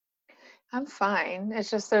I'm fine. It's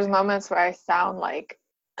just there's moments where I sound like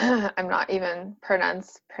I'm not even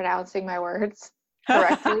pronouncing my words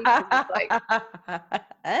correctly because it's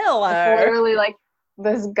Hello. literally like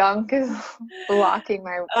this gunk is blocking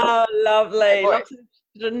Oh, my lovely. voice.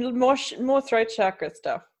 Lots of more throat chakra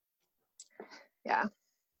stuff. Yeah.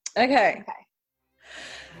 Okay. Okay.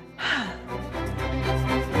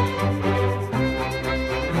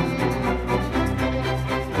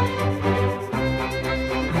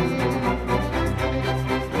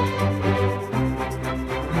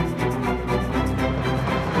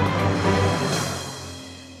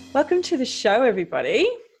 Welcome to the show, everybody.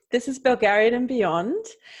 This is Belgariad and Beyond,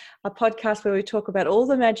 a podcast where we talk about all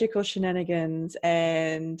the magical shenanigans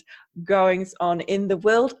and goings on in the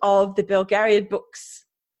world of the Belgariad books.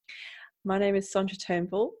 My name is Sondra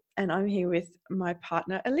Turnbull, and I'm here with my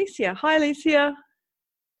partner, Alicia. Hi, Alicia.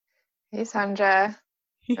 Hey, Sandra.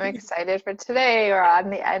 I'm excited for today. We're on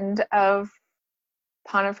the end of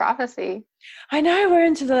Pawn of Prophecy. I know we're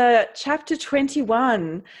into the chapter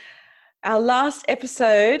 21, our last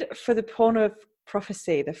episode for the Pawn of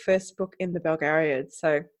Prophecy, the first book in the Belgariad.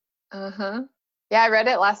 So, Yeah, I read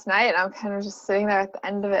it last night and I'm kind of just sitting there at the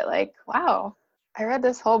end of it like, wow, I read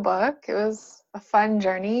this whole book. It was a fun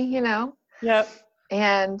journey, yep.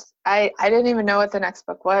 And I didn't even know what the next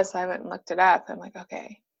book was, so I went and looked it up. I'm like,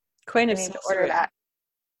 okay, Queen I of need to order Sorcery. that.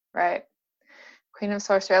 Right. Queen of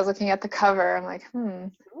Sorcery. I was looking at the cover. I'm like,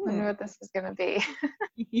 wonder what this is going to be.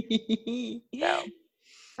 So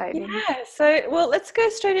exciting. Yeah, so, well, let's go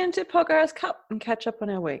straight into Polgara's Cup and catch up on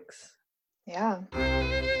our weeks. Yeah.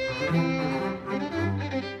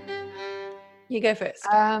 You go first.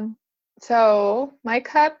 So my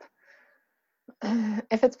cup,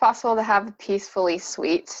 if it's possible to have a peacefully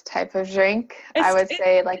sweet type of drink, I would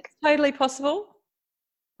say It's totally possible.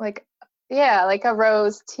 like like a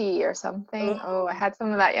rose tea or something. Oh, I Oh. had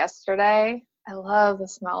some of that yesterday. I love the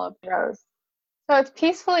smell of rose. So it's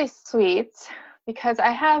peacefully sweet because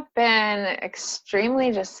I have been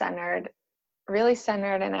extremely just really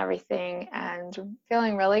centered in everything and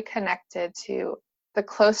feeling really connected to the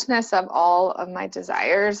closeness of all of my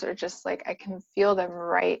desires, or just like I can feel them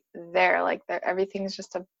right there, like everything's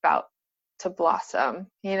just about to blossom,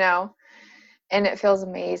 and it feels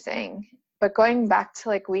amazing. But going back to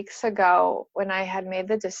like weeks ago when I had made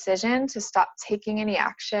the decision to stop taking any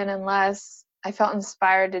action unless I felt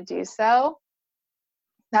inspired to do so,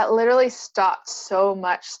 that literally stopped so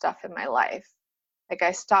much stuff in my life. Like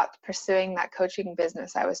I stopped pursuing that coaching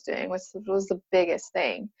business I was doing, which was the biggest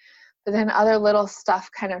thing. But then other little stuff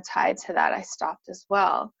kind of tied to that, I stopped as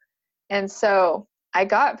well. And so I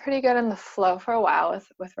got pretty good in the flow for a while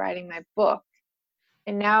with writing my book.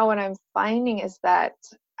 And now what I'm finding is that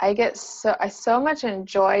I so much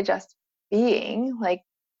enjoy just being, like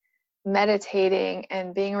meditating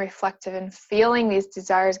and being reflective and feeling these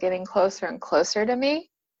desires getting closer and closer to me,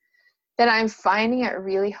 that I'm finding it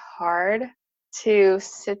really hard to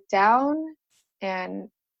sit down and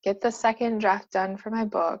get the second draft done for my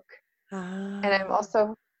book. And I'm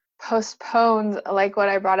also postponed, like what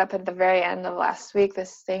I brought up at the very end of last week,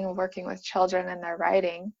 this thing of working with children and their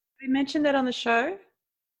writing. We mentioned that on the show.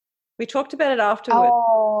 We talked about it afterwards.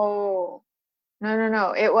 Oh,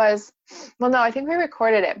 no. It was, well, no, I think we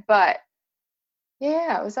recorded it, but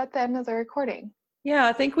yeah, it was at the end of the recording. Yeah,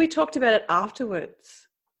 I think we talked about it afterwards.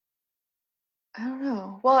 I don't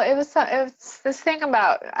know. Well, it was this thing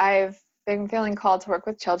about I've been feeling called to work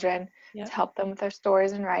with children to help them with their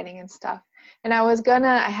stories and writing and stuff. And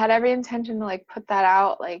I had every intention to like put that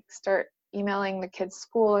out, like start emailing the kids'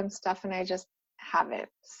 school and stuff, and I just haven't.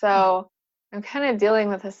 So I'm kind of dealing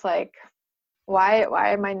with this like, why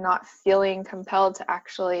am I not feeling compelled to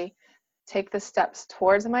actually take the steps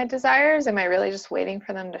towards my desires? Am I really just waiting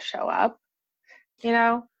for them to show up?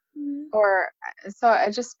 Or so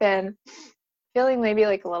I've just been feeling maybe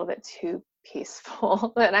like a little bit too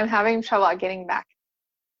peaceful and I'm having trouble getting back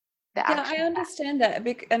the action. Yeah, I understand that.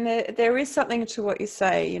 And there is something to what you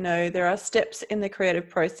say. There are steps in the creative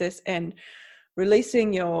process, and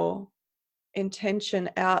releasing your intention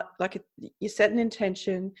out, like you set an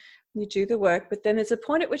intention, you do the work, but then there's a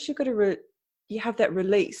point at which you've got to you have that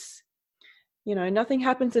release. Nothing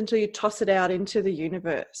happens until you toss it out into the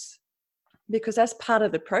universe, because that's part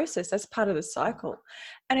of the process, that's part of the cycle.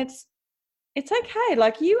 And it's okay.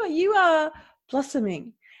 Like you are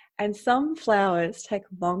blossoming, and some flowers take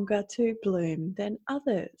longer to bloom than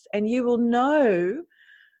others, and you will know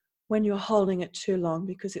when you're holding it too long,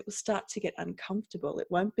 because it will start to get uncomfortable. It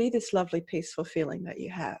won't be this lovely peaceful feeling that you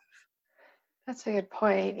have. That's a good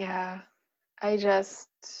point. Yeah. I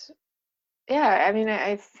mean,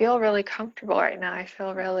 I feel really comfortable right now. I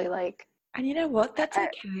feel really like, And you know what? That's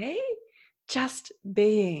okay. just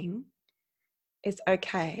being is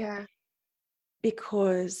okay. Yeah.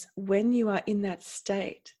 Because when you are in that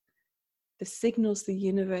state, the signals the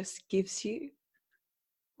universe gives you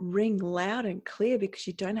ring loud and clear because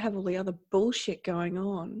you don't have all the other bullshit going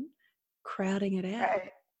on crowding it out.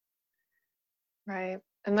 Right. Right.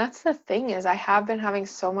 And that's the thing is I have been having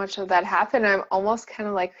so much of that happen. I'm almost kind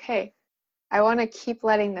of like, hey, I want to keep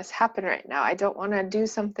letting this happen right now. I don't want to do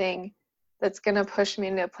something that's going to push me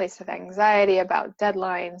into a place of anxiety about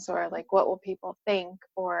deadlines or like what will people think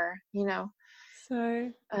or,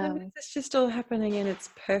 So um, it's just all happening in its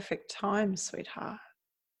perfect time, sweetheart.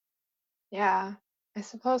 yeah, I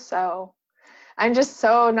suppose so. I'm just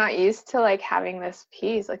so not used to like having this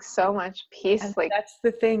peace, like so much peace, And like that's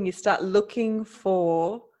the thing, you start looking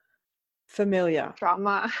for familiar,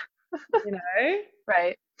 drama. you know?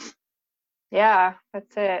 Right. Yeah,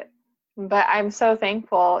 that's it. But I'm so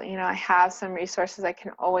thankful, I have some resources I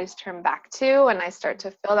can always turn back to when I start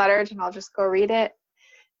to feel that urge, and I'll just go read it.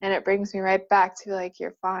 And it brings me right back to like,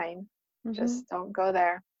 you're fine. Just don't go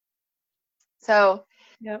there. So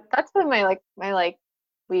Yep. that's been my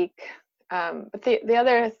week. But the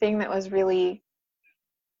other thing that was really,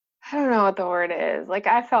 I don't know what the word is. Like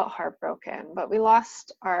I felt heartbroken, but we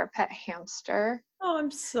lost our pet hamster. Oh,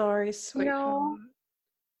 I'm sorry, You sweetheart. know,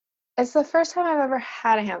 it's the first time I've ever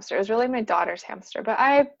had a hamster. It was really my daughter's hamster, but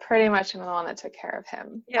I pretty much am the one that took care of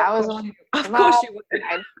him. Yeah, I was the one who picked of him course up. you And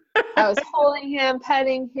would. I was holding him,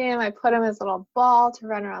 petting him. I put him his little ball to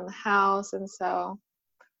run around the house. And so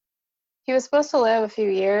he was supposed to live a few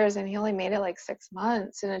years and he only made it like 6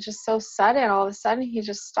 months. And it's just so sudden. All of a sudden, he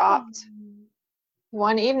just stopped.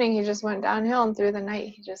 One evening, he just went downhill, and through the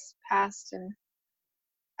night, he just passed. And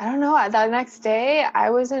I don't know. The next day, I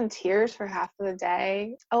was in tears for half of the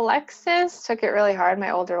day. Alexis took it really hard,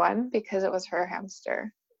 my older one, because it was her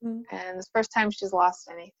hamster. Mm-hmm. And it's the first time she's lost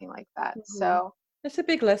anything like that. So It's a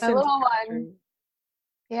big my lesson to little go one, through.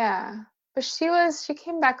 yeah. But she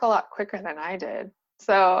came back a lot quicker than I did.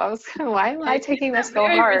 So I was kind of, why am I taking this so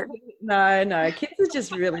hard? No, kids are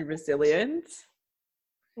just really resilient.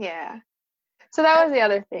 Yeah. So that was the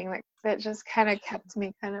other thing that just kind of kept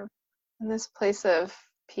me kind of in this place of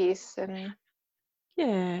peace and Yeah.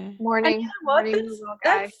 And you mourning know what? the little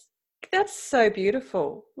guy. That's so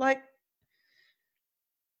beautiful. Like,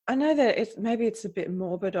 I know that maybe it's a bit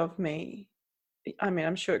morbid of me. I mean,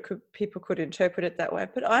 I'm sure people could interpret it that way,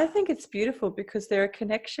 but I think it's beautiful because there are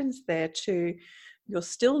connections there to your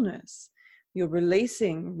stillness. You're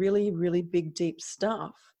releasing really, really big, deep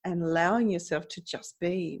stuff and allowing yourself to just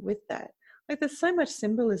be with that. Like, there's so much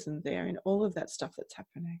symbolism there in all of that stuff that's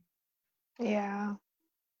happening. Yeah.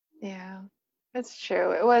 Yeah. It's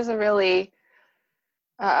true. It was a really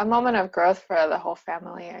a moment of growth for the whole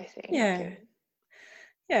family, I think. Yeah.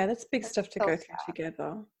 Yeah, that's big It's stuff to so go through sad.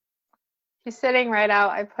 together. He's sitting right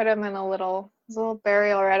out. I put him in a little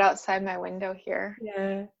burial right outside my window here.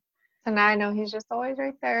 Yeah. So now I know he's just always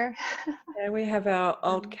right there. Yeah, we have our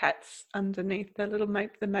old cats underneath the little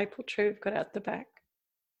the maple tree we've got out the back.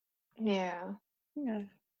 Yeah. Yeah.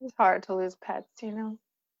 It's hard to lose pets,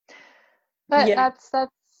 But Yeah. that's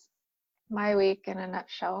my week in a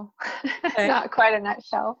nutshell. Okay. Not quite a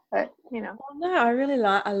nutshell, but Well, no,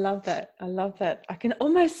 I love that. I love that. I can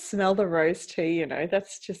almost smell the rose tea,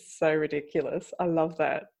 that's just so ridiculous. I love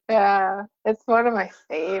that. yeah, it's one of my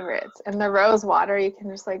favorites. And the rose water, you can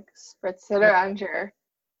just like spritz it around your.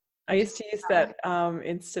 I used to use that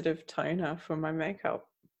instead of toner for my makeup.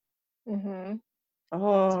 Mm-hmm.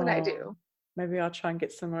 Oh, That's what I do. maybe I'll try and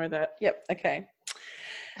get some more of that. Yep. Okay.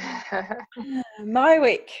 My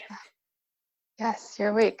week. Yes,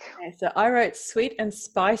 your week. Okay, so I wrote sweet and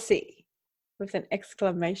spicy with an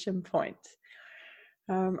exclamation point.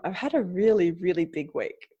 I've had a really, really big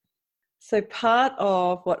week. So part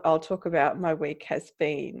of what I'll talk about my week has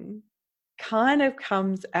been kind of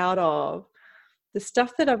comes out of the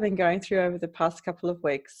stuff that I've been going through over the past couple of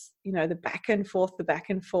weeks, the back and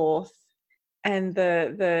forth, and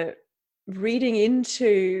the reading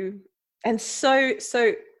into, and so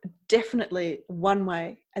definitely one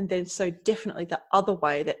way and then so definitely the other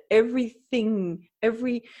way, that everything,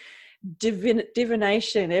 every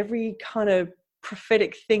divination, every kind of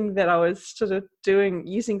prophetic thing that I was sort of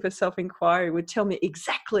using for self-inquiry would tell me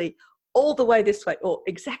exactly all the way this way or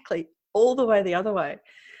exactly all the way the other way.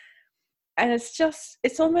 And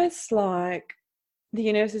it's almost like the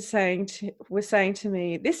universe was saying to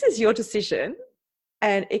me, this is your decision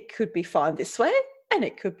and it could be fine this way and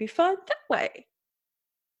it could be fine that way.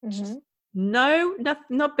 Mm-hmm.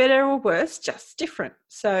 Not better or worse, just different.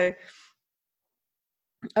 So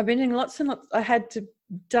I've been doing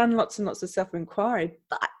done lots and lots of self-inquiry,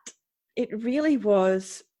 but it really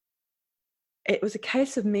was it was a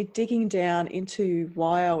case of me digging down into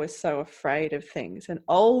why I was so afraid of things and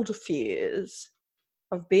old fears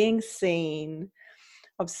of being seen,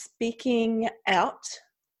 of speaking out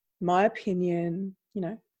my opinion,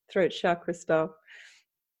 throat chakra stuff,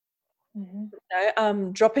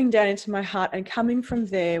 dropping down into my heart and coming from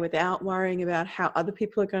there without worrying about how other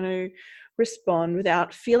people are going to respond,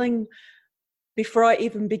 without feeling before I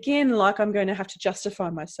even begin like I'm going to have to justify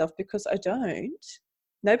myself, because I don't.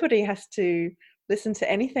 Nobody has to listen to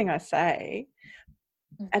anything I say.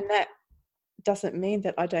 And that doesn't mean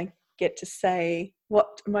that I don't get to say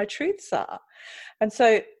what my truths are. And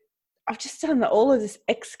so I've just done all of this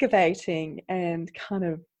excavating and kind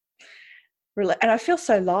of, and I feel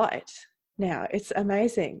so light now. It's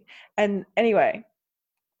amazing. And anyway,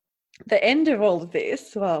 the end of all of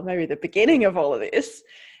this, well, maybe the beginning of all of this,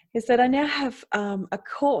 is that I now have a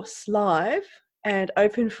course live and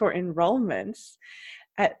open for enrollments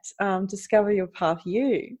at Discover Your Path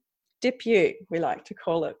U, Dip U, we like to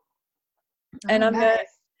call it. And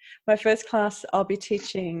my first class I'll be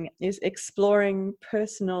teaching is Exploring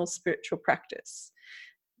Personal Spiritual Practice.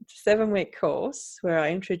 It's a 7-week course where I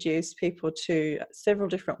introduce people to several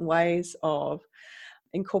different ways of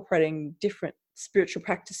incorporating different spiritual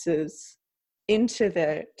practices into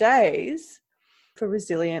their days for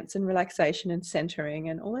resilience and relaxation and centering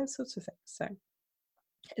and all those sorts of things. So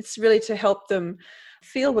it's really to help them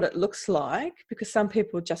feel what it looks like, because some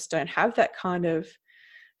people just don't have that kind of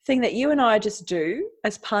thing that you and I just do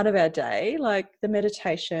as part of our day, like the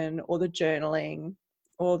meditation or the journaling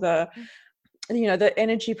or the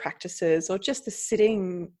energy practices or just the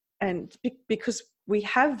sitting. And because we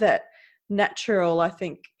have that natural, I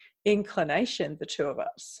think, inclination, the two of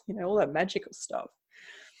us, all that magical stuff.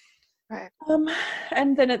 Right.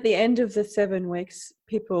 And then at the end of the 7 weeks,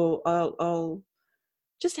 I'll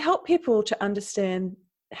just help people to understand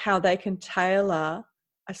how they can tailor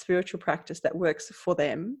a spiritual practice that works for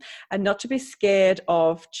them, and not to be scared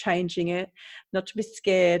of changing it, not to be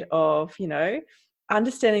scared of,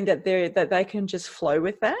 understanding that they can just flow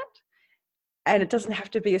with that. And it doesn't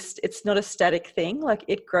have to be, it's not a static thing, like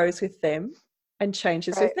it grows with them and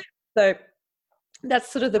changes with them. So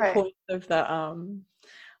that's sort of the point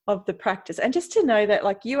of the practice. And just to know that,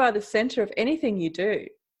 like, you are the center of anything you do.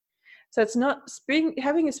 So it's not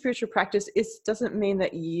having a spiritual practice doesn't mean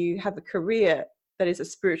that you have a career that is a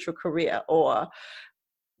spiritual career, or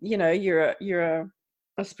you're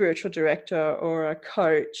a spiritual director or a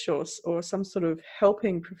coach or some sort of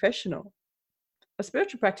helping professional. A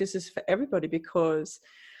spiritual practice is for everybody, because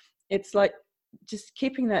it's like just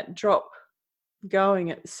keeping that drop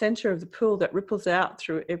going at the center of the pool that ripples out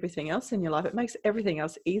through everything else in your life. It makes everything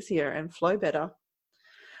else easier and flow better.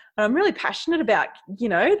 And I'm really passionate about,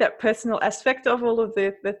 that personal aspect of all of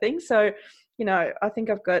the things. So, I think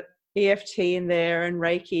I've got EFT in there and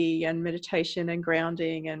Reiki and meditation and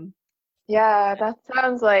grounding. And yeah, that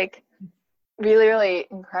sounds like really, really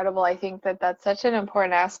incredible. I think that that's such an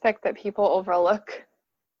important aspect that people overlook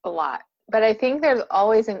a lot. But I think there's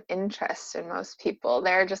always an interest in most people.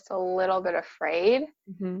 They're just a little bit afraid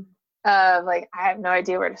of, like, I have no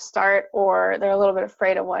idea where to start, or they're a little bit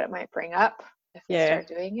afraid of what it might bring up if they start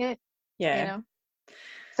doing it.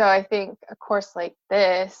 So I think a course like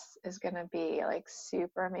this is going to be, like,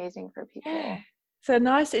 super amazing for people. So a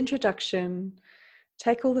nice introduction,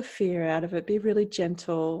 take all the fear out of it, be really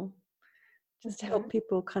gentle, just help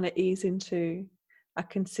people kind of ease into a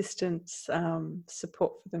consistent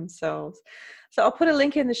support for themselves. So I'll put a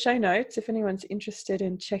link in the show notes if anyone's interested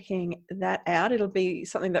in checking that out. It'll be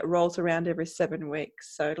something that rolls around every 7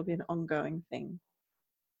 weeks, so it'll be an ongoing thing.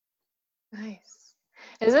 Nice.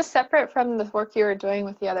 Is this separate from the work you were doing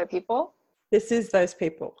with the other people? This is those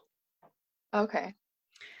people. Okay.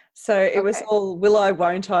 So it was all will I,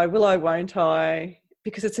 won't I,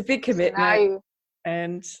 because it's a big commitment.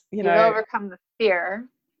 And you've overcome the fear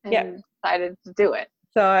and decided to do it.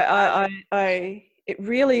 So it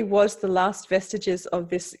really was the last vestiges of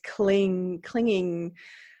this clinging,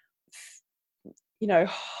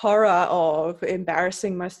 horror of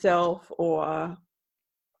embarrassing myself, or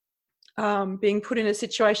being put in a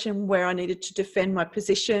situation where I needed to defend my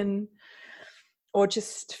position, or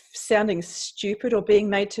just sounding stupid, or being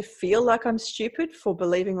made to feel like I'm stupid for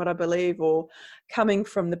believing what I believe, or coming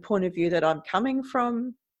from the point of view that I'm coming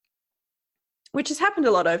from, which has happened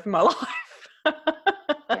a lot over my life.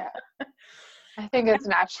 Yeah. I think it's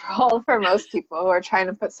natural for most people who are trying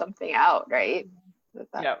to put something out, right?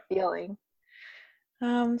 That feeling.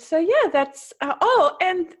 So yeah, that's,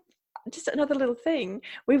 and just another little thing.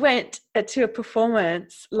 We went to a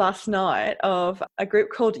performance last night of a group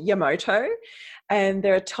called Yamoto, and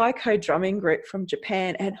they're a taiko drumming group from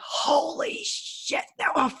Japan. And holy shit, they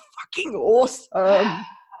were fucking awesome.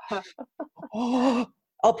 Oh,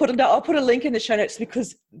 I'll put a link in the show notes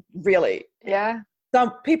because really, Yeah.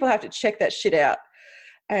 some people have to check that shit out.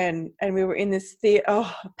 And we were in this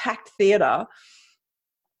packed theater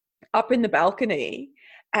up in the balcony,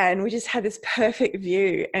 and we just had this perfect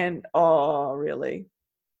view, and really,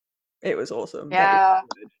 it was awesome. Yeah. That was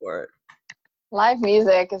good for it. Live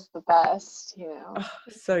music is the best, you know. Oh,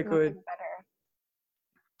 so good.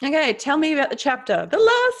 Better. Okay, tell me about the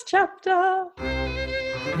last chapter.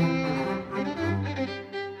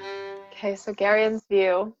 Okay, so Garion's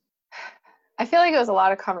view. I feel like it was a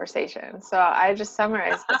lot of conversation, so I just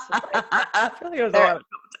summarized this as like, I feel like it was a lot of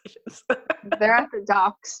conversations. they're at the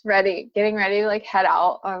docks, getting ready to like head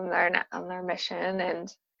out on their mission,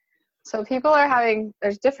 and so people are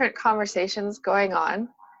there's different conversations going on,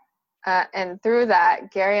 and through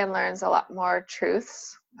that, Garion learns a lot more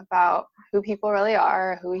truths about who people really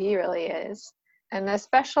are, who he really is, and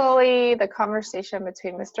especially the conversation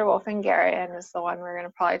between Mr. Wolf and Garion is the one we're going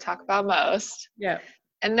to probably talk about most. Yeah.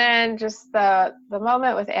 And then just the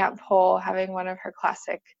moment with Aunt Pole having one of her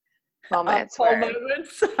classic moments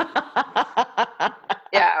moments.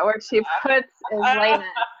 Yeah, where she puts Elena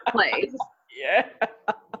in place. Yeah.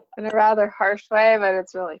 In a rather harsh way, but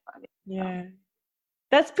it's really funny. Yeah.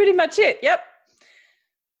 That's pretty much it. Yep.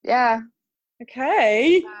 Yeah.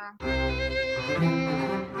 Okay.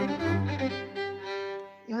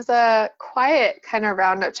 It was a quiet kind of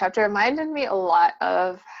roundup chapter. It reminded me a lot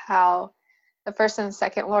of how the first and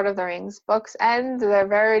second Lord of the Rings books end. They're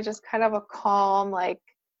very just kind of a calm, like,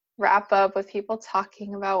 wrap up with people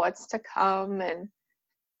talking about what's to come, and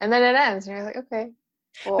then it ends and you're like, okay,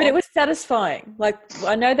 cool. But it was satisfying. Like,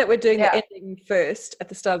 I know that we're doing the ending first at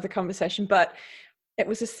the start of the conversation, but it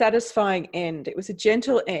was a satisfying end. It was a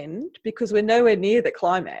gentle end because we're nowhere near the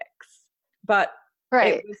climax, but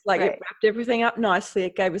it was like it wrapped everything up nicely.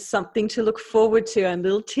 It gave us something to look forward to and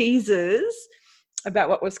little teasers about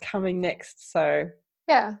what was coming next. So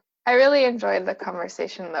yeah, I really enjoyed the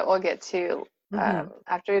conversation that we'll get to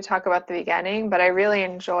after we talk about the beginning, but I really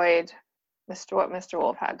enjoyed what Mr.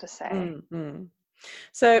 Wolf had to say. Mm-hmm.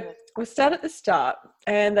 So we'll start at the start,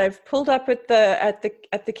 and they've pulled up at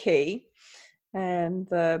the quay, and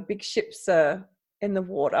the big ships are in the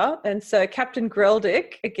water, and so Captain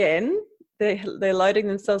Greldick again. They're loading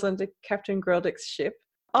themselves onto Captain Greldick's ship.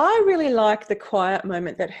 I really like the quiet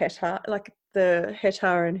moment that the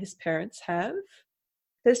Hettar and his parents have.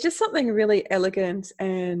 There's just something really elegant,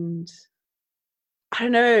 and I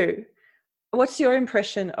don't know. What's your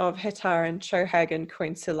impression of Hettar and Chohag and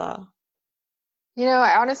Queen Silla? You know,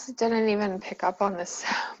 I honestly didn't even pick up on this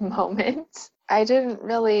moment. I didn't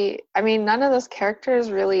really, I mean, none of those characters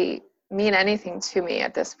really mean anything to me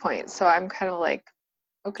at this point. So I'm kind of like,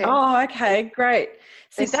 okay. Oh, okay, great.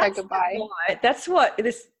 See, that's goodbye. That's what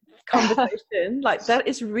this conversation, like, that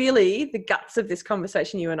is really the guts of this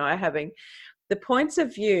conversation you and I are having. The points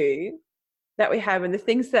of view that we have and the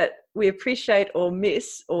things that we appreciate or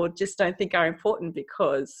miss or just don't think are important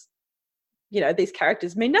because, you know, these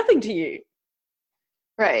characters mean nothing to you.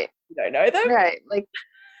 Right. You don't know them. Right.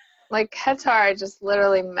 Like Hettar, I just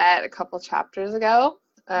literally met a couple chapters ago.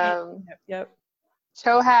 Yep.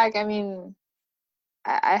 Chohag, I mean,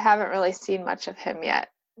 I haven't really seen much of him yet.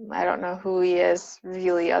 I don't know who he is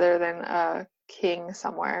really other than a king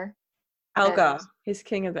somewhere. Algar. He's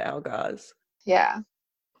king of the Algars. Yeah.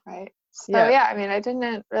 Right. So yeah, I mean, I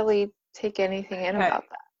didn't really take anything in about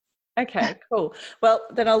that. Okay, cool. Well,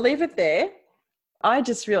 then I'll leave it there. I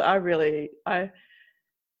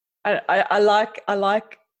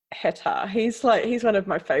like Hettar. He's one of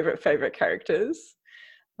my favorite characters.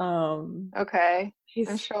 Okay.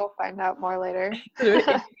 I'm sure we'll find out more later.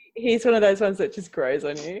 He's one of those ones that just grows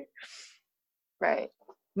on you. Right.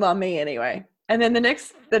 Well, me anyway. And then the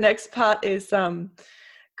next part is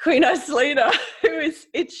Queen Iselina, who is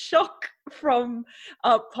in shock from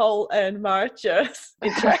Pole and Marcha's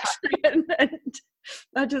interaction. And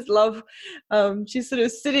I just love, she's sort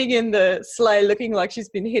of sitting in the sleigh looking like she's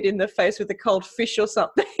been hit in the face with a cold fish or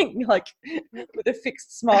something, like with a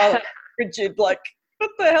fixed smile, frigid, like, what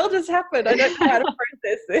the hell just happened? I don't know how to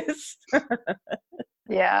process this.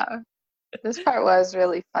 Yeah. This part was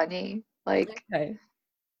really funny. Like, okay.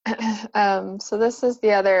 So this is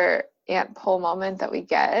the other Aunt Pole moment that we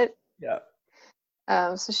get. Yeah.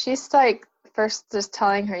 So she's like first just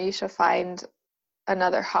telling her you should find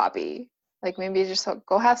another hobby. Like maybe just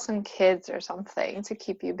go have some kids or something to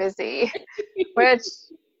keep you busy. Which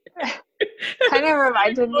kind of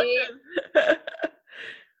reminded me,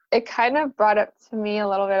 it kind of brought up to me a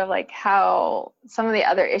little bit of like how some of the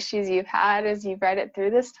other issues you've had as you've read it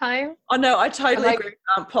through this time. Oh no, I totally like, agree with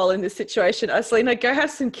Aunt Pol in this situation. Selena, go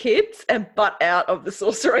have some kids and butt out of the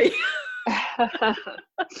sorcery.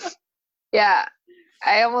 yeah,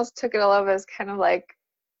 I almost took it a little bit as kind of like,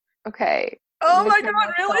 okay. Oh my God,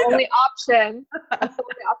 really? The only option, that's the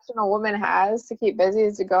only option a woman has to keep busy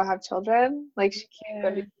is to go have children. Like she can't go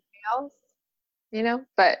do anything else, you know?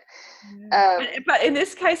 But in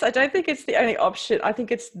this case, I don't think it's the only option. I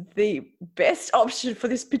think it's the best option for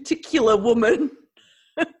this particular woman.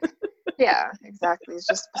 yeah, exactly. It's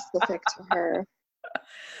just specific to her.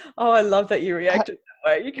 Oh, I love that you reacted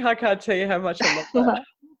that way. I can't tell you how much I love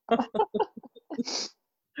that.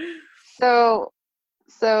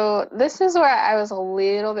 So this is where I was a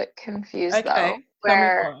little bit confused, though,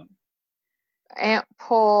 where Aunt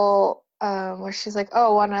Pol, where she's like,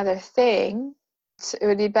 oh, one other thing, it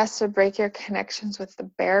would be best to break your connections with the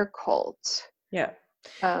bear cult. Yeah.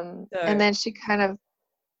 And then she kind of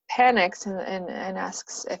panics and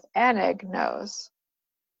asks if Anig knows.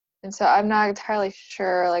 And so I'm not entirely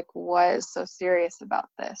sure, like, what is so serious about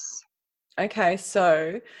this. Okay,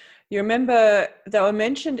 so you remember they were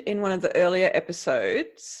mentioned in one of the earlier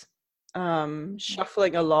episodes,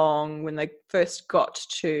 shuffling along when they first got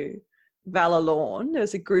to Valar Lorn. There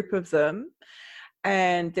was a group of them,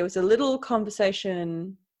 and there was a little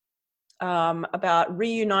conversation about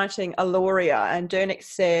reuniting Aloria, and Dernick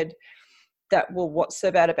said that, well, what's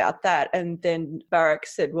so bad about that? And then Barak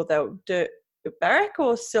said, well, they'll do Barak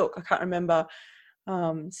or Silk, I can't remember,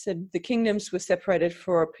 said the kingdoms were separated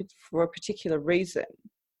for a particular reason.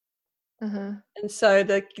 Mm-hmm. And so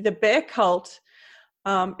the bear cult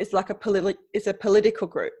is like a political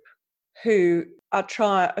group who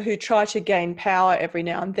try to gain power every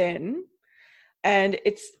now and then, and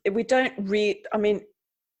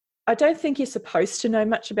I don't think you're supposed to know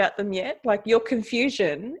much about them yet. Like, your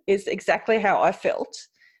confusion is exactly how I felt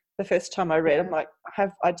the first time I read. I'm like,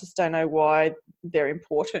 I just don't know why they're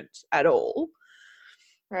important at all.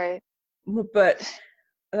 Right. But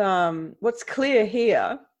what's clear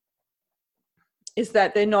here is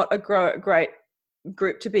that they're not a great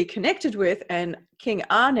group to be connected with, and King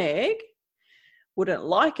Anig wouldn't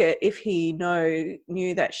like it if he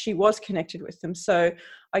knew that she was connected with them. So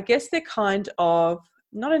I guess they're kind of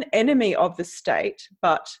not an enemy of the state,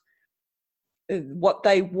 but what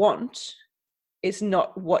they want is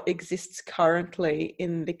not what exists currently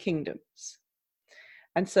in the kingdoms.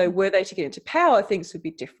 And so were they to get into power, things would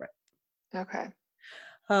be different. Okay.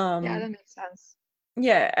 Yeah, that makes sense.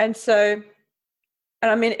 Yeah, and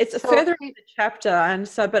I mean, it's further in the chapter,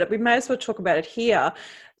 but we may as well talk about it here.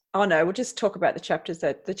 Oh no, we'll just talk about the chapter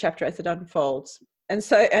as it unfolds. And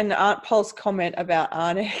Aunt Pol's comment about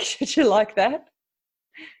Anig, did you like that?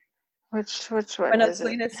 Which one when is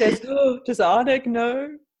Selena says, oh, does Anig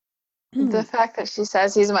know? The fact that she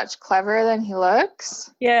says he's much cleverer than he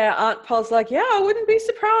looks. Yeah, Aunt Pol's like, yeah, I wouldn't be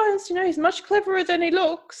surprised. He's much cleverer than he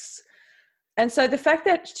looks. And so the fact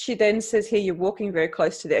that she then says here, you're walking very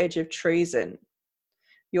close to the edge of treason.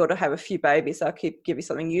 You ought to have a few babies. I'll give you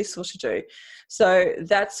something useful to do. So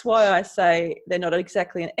that's why I say they're not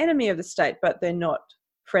exactly an enemy of the state, but they're not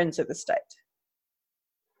friends of the state.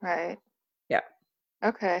 Right. Yeah.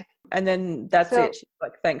 Okay. And then that's it. She's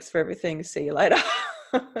like, thanks for everything. See you later.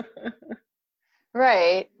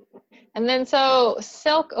 Right. And then so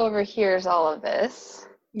Silk overhears all of this.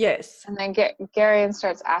 Yes. And then Garion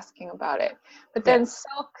starts asking about it. But then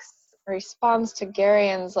Silk responds to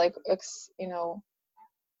Garion's like,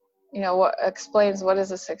 what explains, what does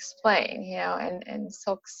this explain? And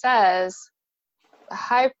Silk says the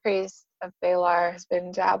high priest of Balar has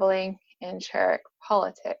been dabbling in Cherrick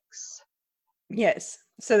politics. Yes.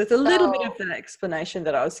 So there's a little bit of that explanation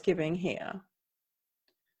that I was giving here.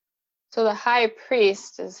 So the high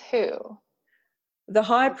priest is who? The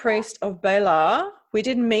high priest of Balar. We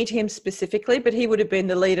didn't meet him specifically, but he would have been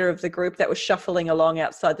the leader of the group that was shuffling along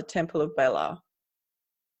outside the temple of Balar.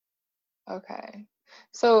 Okay.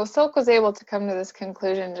 So Silk was able to come to this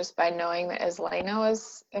conclusion just by knowing that Islaena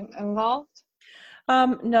was involved?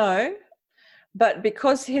 No, but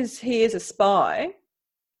because he is a spy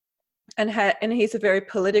and he's a very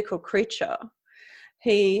political creature,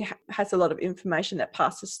 he has a lot of information that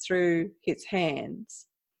passes through his hands.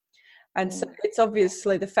 And so it's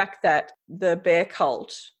obviously the fact that the bear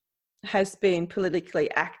cult has been politically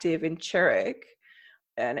active in Cherrick,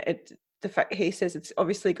 and the fact he says it's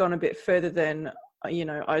obviously gone a bit further than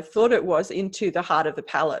I thought it was, into the heart of the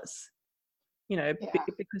palace.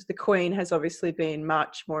 Because the Queen has obviously been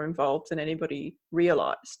much more involved than anybody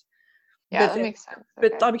realised. Yeah, that makes sense.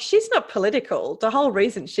 But Okay. I mean, she's not political. The whole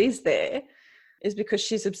reason she's there is because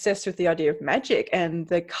she's obsessed with the idea of magic, and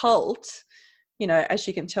the cult, you know, as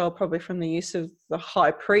you can tell probably from the use of the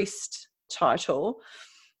high priest title,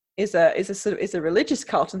 is a religious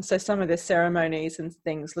cult, and so some of their ceremonies and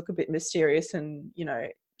things look a bit mysterious, and you know,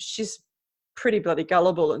 she's pretty bloody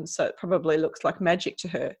gullible, and so it probably looks like magic to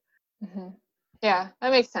her. Mm-hmm. Yeah,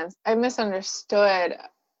 that makes sense. I misunderstood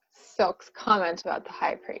Silk's comment about the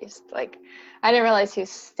high priest. Like, I didn't realize he was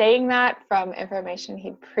saying that from information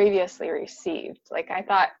he'd previously received. Like, I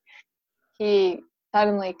thought he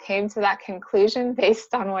suddenly came to that conclusion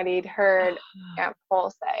based on what he'd heard Aunt Pole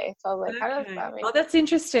say. So I was like, how does that make Oh, that's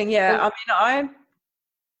interesting. Yeah, I mean,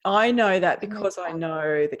 I know that because I sense?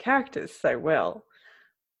 know the characters so well.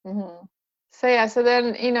 Mm-hmm. So yeah, so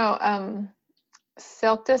then, you know,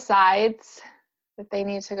 Silk decides that they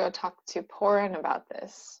need to go talk to Porin about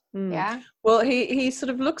this. Yeah. Well, he sort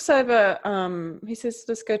of looks over. He says,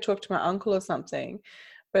 "Let's go talk to my uncle or something."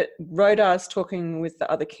 But Rodar's talking with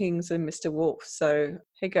the other kings and Mr. Wolf, so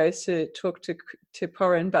he goes to talk to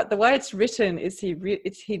Porin. But the way it's written is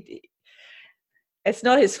it's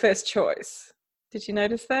not his first choice. Did you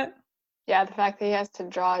notice that? Yeah, the fact that he has to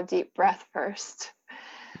draw a deep breath first.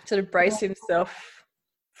 Sort of brace himself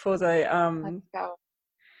for the Let's go.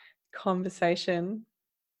 conversation.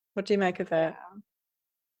 What do you make of that? Yeah.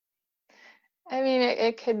 I mean,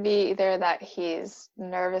 it could be either that he's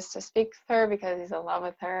nervous to speak with her because he's in love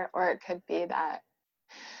with her, or it could be that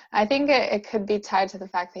I think it could be tied to the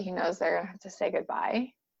fact that he knows they're going to have to say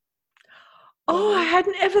goodbye. Oh, I Maybe.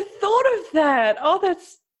 hadn't ever thought of that. Oh,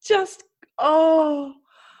 that's just, oh.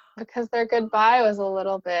 Because their goodbye was a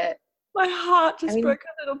little bit. My heart just I mean, broke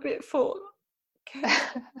a little bit for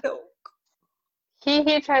Silk.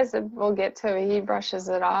 he tries to, we'll get to it, he brushes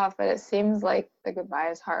it off, but it seems like the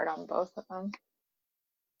goodbye is hard on both of them.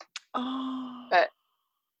 Oh. But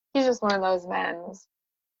he's just one of those men, those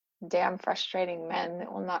damn frustrating men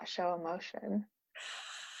that will not show emotion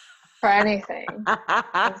for anything.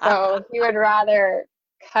 And so he would rather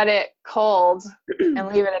cut it cold and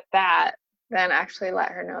leave it at that than actually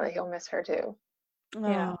let her know that he'll miss her too. You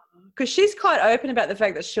know? Because she's quite open about the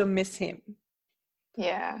fact that she'll miss him.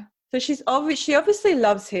 Yeah. So she obviously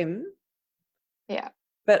loves him. Yeah.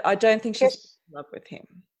 But I don't think she's in love with him.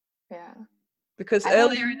 Yeah. Because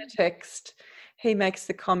earlier in the text, he makes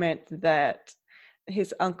the comment that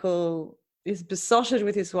his uncle is besotted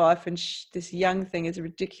with his wife, and this young thing is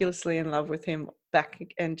ridiculously in love with him back,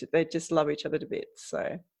 and they just love each other to bits.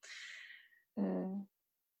 So.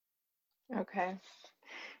 Okay.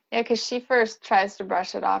 Yeah, because she first tries to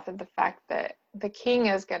brush it off at the fact that the king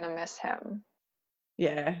is going to miss him.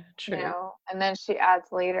 Yeah, true. You know, and then she adds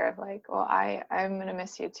later of like, well, I'm going to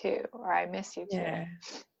miss you too, or I miss you too. Yeah.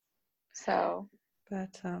 So.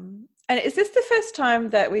 But and is this the first time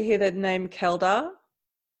that we hear the name Keldar?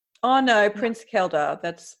 Oh no, Prince Keldar.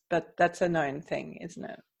 That's a known thing, isn't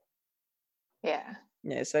it? Yeah.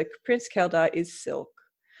 Yeah. So Prince Keldar is Silk.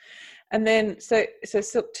 And then, so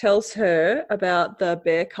Silk tells her about the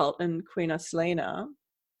bear cult and Queen Oslina,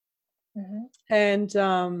 and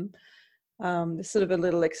there's sort of a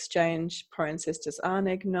little exchange. Porin says, "Does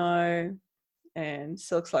Arneg know?" And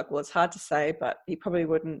Silk's like, "Well, it's hard to say, but he probably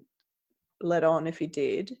wouldn't let on if he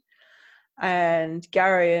did." And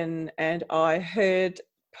Garion and I heard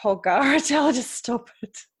Polgara tell her to stop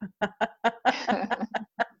it.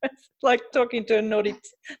 It's like talking to a naughty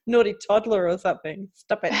toddler or something.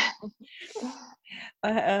 Stop it.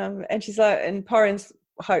 And she's like, and Porin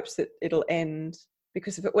hopes that it'll end,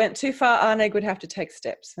 because if it went too far, Arneg would have to take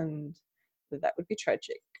steps, and that would be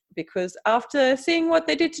tragic. Because after seeing what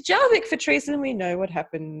they did to Jarvik for treason, we know what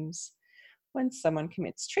happens when someone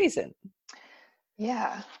commits treason.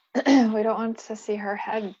 Yeah. We don't want to see her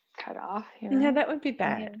head cut off. You know? Yeah, that would be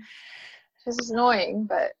bad. Yeah. She's just annoying,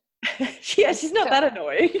 but yeah, she's not that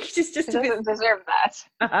annoying. She's just she doesn't deserve that.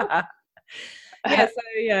 Yeah, so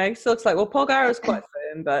yeah, so it's like, well, Polgara was quite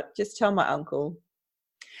firm, but just tell my uncle.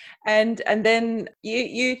 And then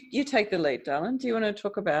you take the lead, darling. Do you want to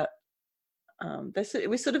talk about this?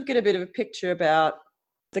 We sort of get a bit of a picture about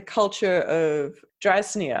the culture of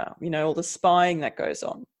Drasnia, you know, all the spying that goes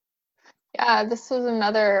on. Yeah, this was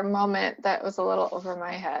another moment that was a little over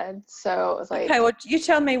my head. So it was like, okay, well, you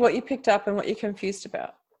tell me what you picked up and what you're confused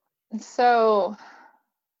about. So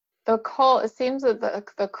the cult, it seems that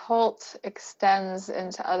the cult extends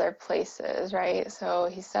into other places, right? So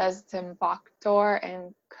he says it's in Bokdor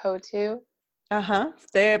and Kotu.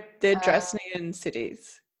 They're Drasnian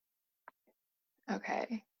cities.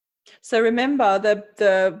 Okay. So remember,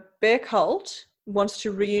 the bear cult wants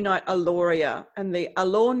to reunite Aloria, and the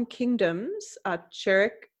Alorn kingdoms are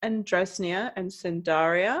Cherik and Drasnia and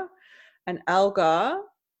Sendaria and Algaria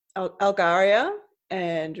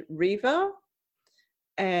and Riva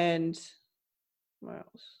and where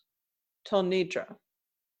else? Tolnidra.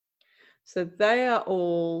 So they are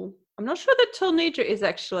all, I'm not sure that Tolnidra is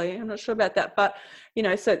actually, I'm not sure about that, but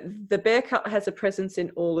so the bear cub has a presence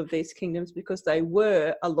in all of these kingdoms because they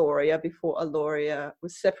were Aloria before Aloria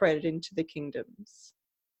was separated into the kingdoms.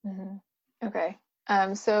 Mm-hmm. Okay.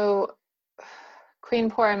 So Queen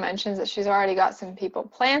Pora mentions that she's already got some people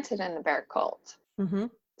planted in the bear cult. Mm-hmm.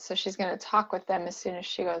 So she's going to talk with them as soon as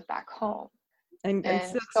she goes back home. And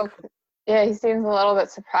so, yeah, he seems a little bit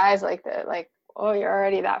surprised, oh, you're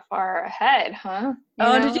already that far ahead, huh?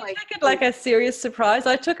 Did you take it like a serious surprise?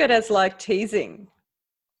 I took it as like teasing.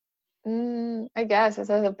 I guess it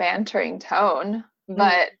has a bantering tone,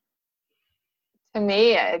 but to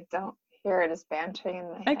me, I don't hear it as bantering in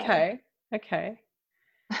my head. Okay.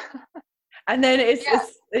 And then it's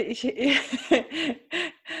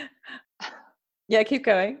yeah, keep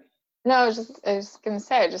going. No, I was gonna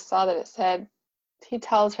say, I just saw that it said he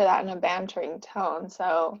tells her that in a bantering tone.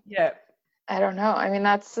 So yeah, I don't know. I mean,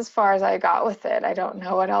 that's as far as I got with it. I don't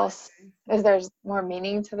know what else. Is there's more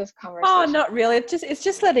meaning to this conversation? Oh, not really. It's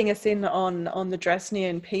just letting us in on the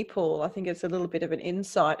Drasnian people. I think it's a little bit of an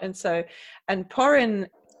insight. And Porin,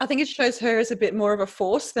 I think it shows her as a bit more of a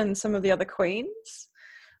force than some of the other queens,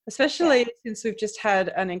 especially since we've just had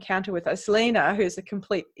an encounter with Aslina, who's a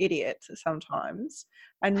complete idiot sometimes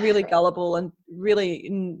and really gullible and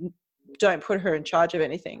really don't put her in charge of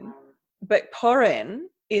anything. But Porin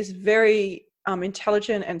is very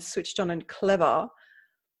intelligent and switched on and clever.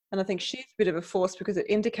 And I think she's a bit of a force because it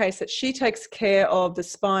indicates that she takes care of the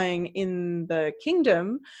spying in the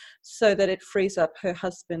kingdom so that it frees up her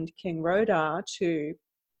husband, King Rodar, to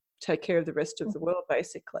take care of the rest of the world,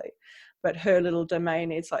 basically. But her little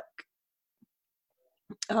domain is like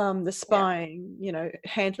the spying,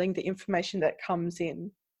 handling the information that comes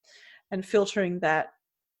in and filtering that,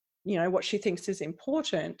 what she thinks is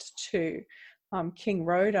important to King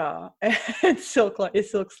Rodar. And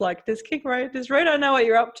Silk's like, does Rodar know what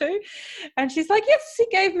you're up to? And she's like, yes, he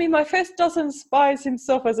gave me my first dozen spies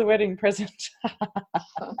himself as a wedding present.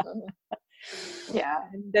 Yeah.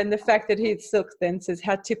 And then the fact that Silk then says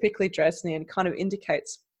how typically Drasnian kind of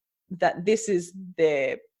indicates that this is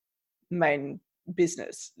their main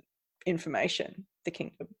business information, the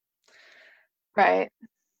kingdom. Right.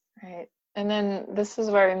 And then this is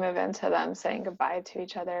where we move into them saying goodbye to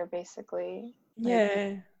each other, basically.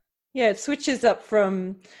 Yeah, it switches up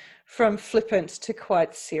from flippant to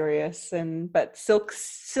quite serious, but Silk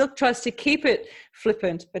tries to keep it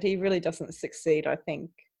flippant, but he really doesn't succeed, I think.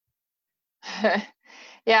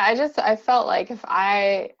 Yeah, I felt like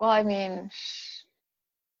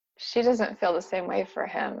she doesn't feel the same way for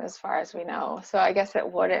him as far as we know. So I guess it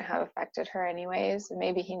wouldn't have affected her anyways.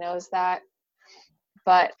 Maybe he knows that.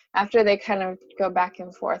 But after they kind of go back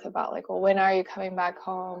and forth about when are you coming back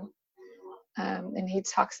home? And he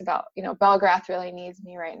talks about, Belgrath really needs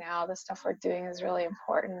me right now. The stuff we're doing is really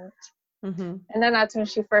important. Mm-hmm. And then that's when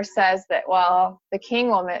she first says that, well, the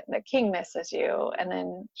king misses you. And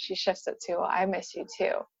then she shifts it to, well, I miss you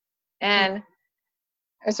too. And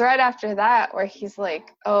it's right after that where he's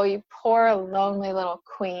like, oh, you poor lonely little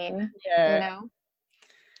queen, Yeah.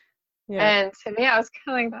 And to me, I was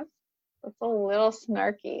kind of like, that's a little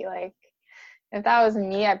snarky. Like, if that was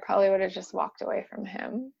me, I probably would have just walked away from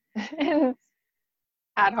him and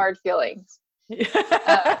had hard feelings.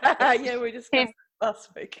 Yeah, we discussed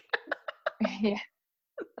last week. Yeah.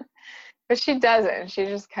 But she doesn't. She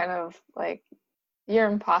just kind of like,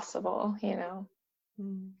 you're impossible,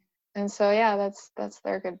 And so, yeah, that's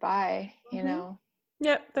their goodbye,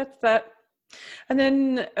 Yep, that's that. And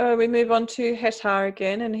then we move on to Hetar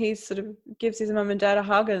again, and he sort of gives his mum and dad a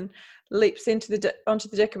hug and leaps onto the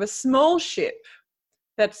deck of a small ship.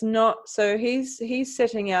 That's not so. He's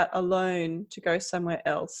setting out alone to go somewhere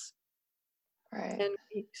else. Right. And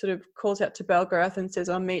he sort of calls out to Belgrath and says,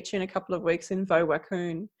 "I'll meet you in a couple of weeks in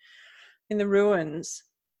Vo-Wakun, in the ruins."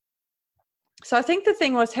 So I think the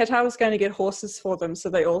thing was Hetar was going to get horses for them, so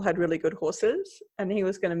they all had really good horses, and he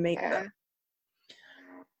was going to meet them.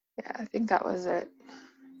 Yeah, I think that was it.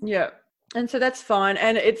 Yeah. And so that's fine.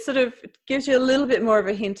 And it sort of gives you a little bit more of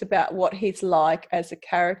a hint about what he's like as a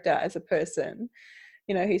character, as a person.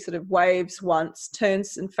 He sort of waves once,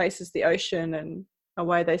 turns and faces the ocean, and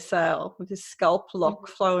away they sail with his scalp lock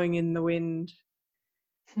flowing in the wind.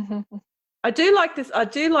 I do like this. I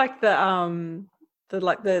do like the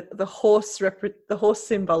horse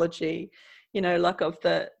symbology, like of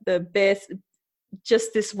the bear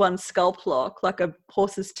just this one scalp lock, like a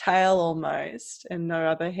horse's tail almost, and no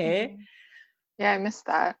other hair. Yeah, I missed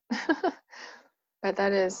that. But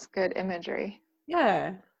that is good imagery.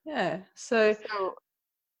 Yeah. So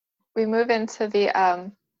we move into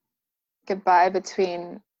the goodbye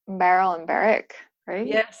between Meryl and Beric, right?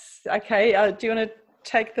 yes. Okay. Do you want to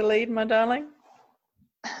take the lead, my darling?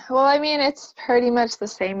 Well, I mean, it's pretty much the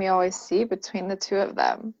same we always see between the two of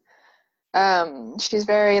them. She's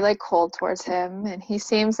very like cold towards him, and he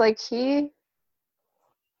seems like he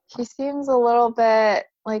seems a little bit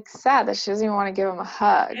like sad that she doesn't even want to give him a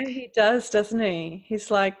hug. Yeah, he does, doesn't he?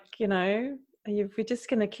 He's like, are we just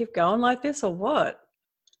going to keep going like this or what?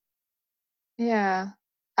 Yeah.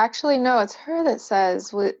 Actually, no, it's her that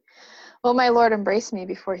says, will my lord embrace me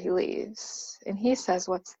before he leaves? And he says,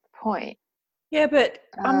 what's the point? Yeah, but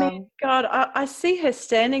I mean, God, I see her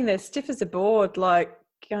standing there stiff as a board, like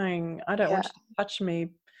going, I don't want you to touch me,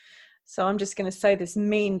 so I'm just going to say this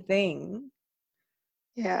mean thing.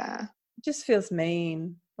 Yeah. It just feels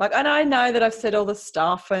mean. Like, and I know that I've said all the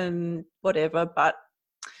stuff and whatever, but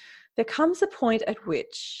there comes a point at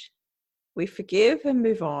which we forgive and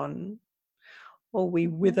move on, or we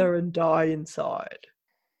wither and die inside.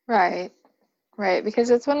 Right. Because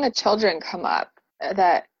it's when the children come up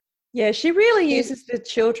that. Yeah, she really uses the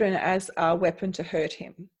children as a weapon to hurt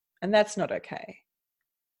him, and that's not okay.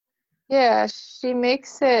 Yeah, she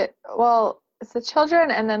makes it, well, it's the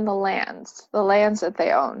children and then the lands that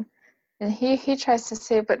they own. And he tries to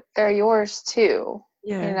say, but they're yours too.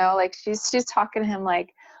 Yeah. Like she's talking to him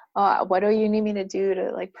like, oh, what do you need me to do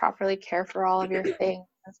to like properly care for all of your things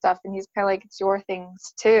and stuff? And he's kind of like, it's your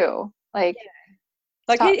things too. Like,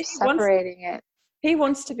 stop separating it. He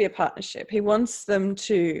wants to be a partnership. He wants them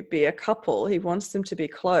to be a couple. He wants them to be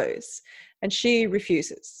close. And she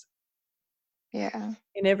refuses. Yeah.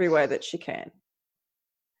 In every way that she can.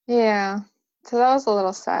 Yeah. So that was a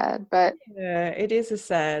little sad, but. Yeah, it is a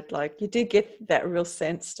sad, like, you do get that real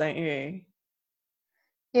sense, don't you?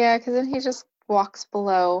 Yeah, because then he just walks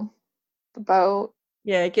below the boat.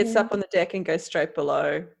 Yeah, he gets up on the deck and goes straight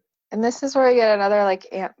below. And this is where we get another, like,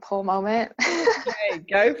 Aunt Pole moment. Okay,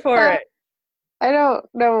 go for it. I don't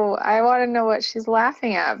know. I want to know what she's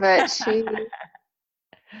laughing at, but she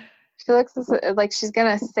looks like she's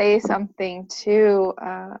gonna say something to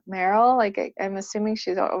Meryl. Like I'm assuming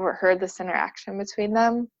she's overheard this interaction between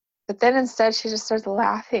them, but then instead she just starts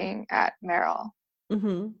laughing at Meryl.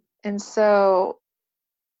 Mm-hmm. And so,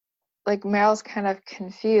 like Meryl's kind of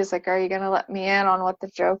confused. Like, are you gonna let me in on what the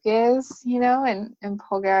joke is? And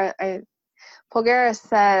Polgara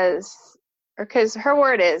says. Because her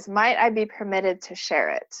word is, might I be permitted to share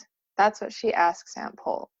it? That's what she asks Aunt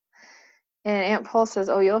Pole. And Aunt Pole says,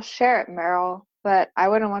 oh, you'll share it, Meryl, but I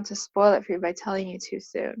wouldn't want to spoil it for you by telling you too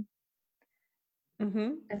soon.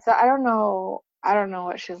 Mm-hmm. And so I don't know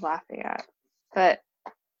what she's laughing at, but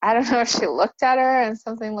I don't know if she looked at her and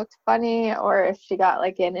something looked funny or if she got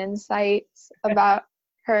like an insight about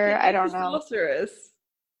her. I don't know. Sorceress.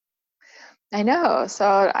 I know. So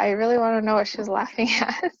I really want to know what she's laughing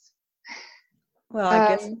at. Well, I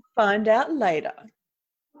guess we'll find out later.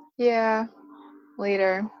 Yeah,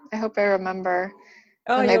 later. I hope I remember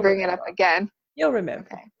when they bring it up again. You'll remember.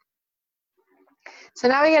 Okay. So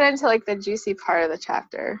now we get into like the juicy part of the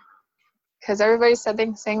chapter, because everybody's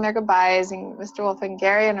saying their goodbyes, and Mr. Wolf and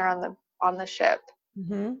Garion are on the ship.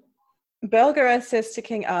 Mm-hmm. Belgarath says to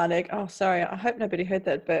King Arnig, oh, sorry, I hope nobody heard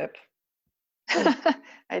that burp.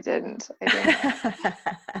 I didn't.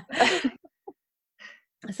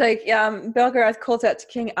 So Belgarath calls out to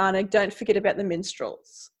King Arnig, don't forget about the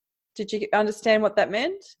minstrels. Did you understand what that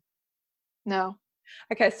meant? No.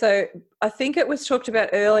 Okay, so I think it was talked about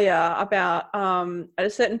earlier about at a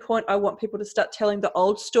certain point I want people to start telling the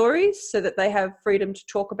old stories so that they have freedom to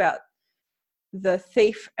talk about the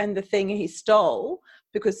thief and the thing he stole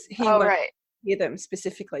because he won't hear them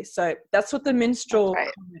specifically. So that's what the minstrel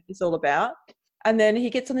is all about. And then he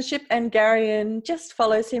gets on the ship and Garion just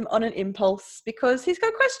follows him on an impulse because he's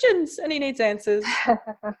got questions and he needs answers.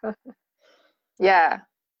 Yeah,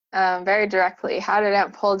 very directly. How did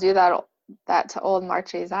Aunt Pole do that to old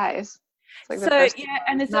Marchie's eyes? And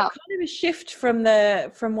it's kind of a shift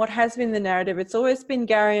from what has been the narrative. It's always been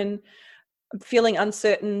Garion feeling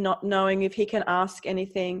uncertain, not knowing if he can ask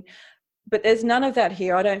anything. But there's none of that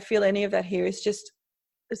here. I don't feel any of that here. It's just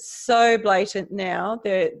so blatant now.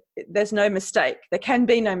 There's no mistake. There can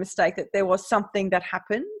be no mistake that there was something that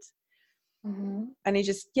happened. Mm-hmm. And he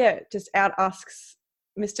just out asks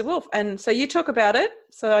Mr. Wolf. And so you talk about it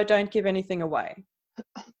so I don't give anything away.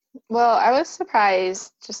 Well, I was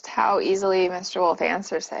surprised just how easily Mr. Wolf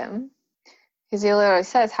answers him. Because he literally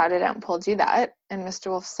says, how did Aunt Pole do that? And Mr.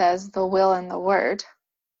 Wolf says, the will and the word.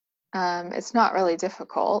 It's not really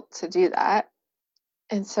difficult to do that.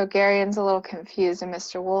 And so Garion's a little confused, and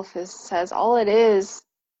Mr. Wolf says, all it is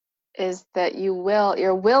that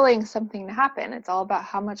you're willing something to happen. It's all about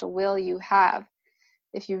how much will you have.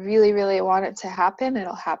 If you really, really want it to happen,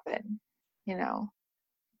 it'll happen, you know.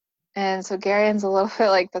 And so Garion's a little bit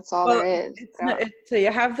like, that's all there is. So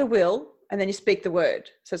you have the will, and then you speak the word.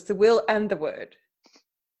 So it's the will and the word.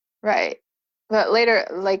 Right. But later,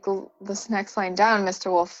 like this next line down, Mr.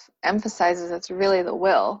 Wolf emphasizes it's really the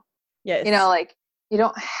will. Yes. You know, like you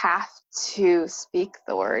don't have to speak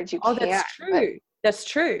the word. You can't. That's true. That's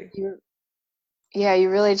true. You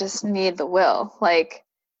really just need the will. Like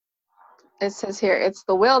it says here, it's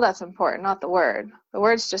the will that's important, not the word. The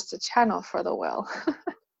word's just a channel for the will.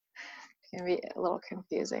 It can be a little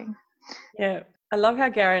confusing. Yeah. I love how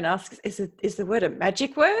Garion asks, is the word a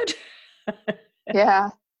magic word? Yeah.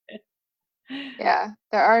 Yeah.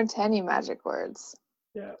 There aren't any magic words.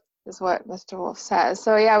 Yeah. Is what Mr. Wolf says.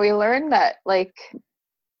 So yeah, we learned that like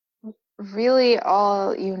really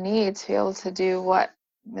all you need to be able to do what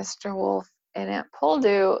Mr. Wolf and Aunt Pole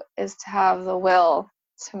do is to have the will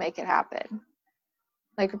to make it happen.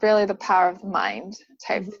 Like really the power of the mind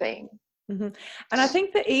type thing. Mm-hmm. And I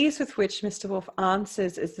think the ease with which Mr. Wolf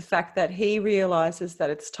answers is the fact that he realizes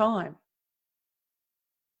that it's time.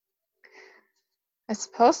 I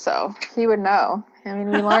suppose so. He would know. I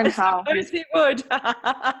mean, we learned how he would.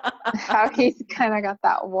 how he's kind of got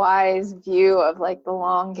that wise view of like the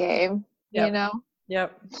long game, yep. you know?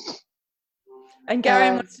 Yep. And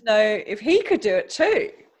Garion wants to know if he could do it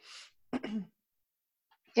too.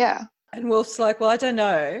 Yeah. And Wolf's like, well, I don't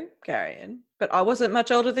know, Garion, but I wasn't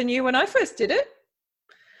much older than you when I first did it.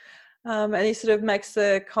 And he sort of makes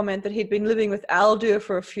the comment that he'd been living with Aldur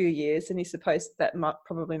for a few years, and he supposed that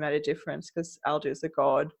probably made a difference because Aldur's a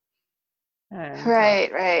god. And,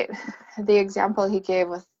 right. The example he gave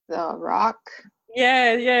with the rock.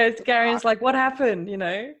 Yeah. Garion's like, what happened, you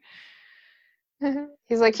know?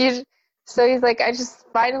 He's like, I just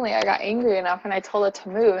finally I got angry enough and I told it to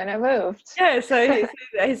move and it moved. Yeah, so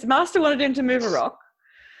his master wanted him to move a rock,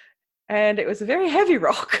 and it was a very heavy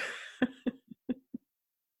rock.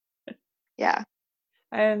 Yeah.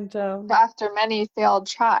 And after many failed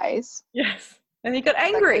tries. Yes. And he got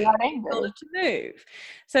angry. He told it to move.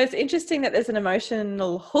 So it's interesting that there's an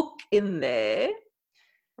emotional hook in there.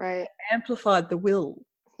 Right. Amplified the will.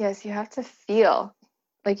 Yes, you have to feel.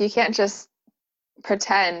 Like you can't just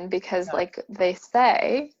pretend because like they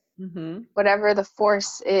say whatever the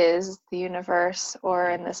force is, the universe, or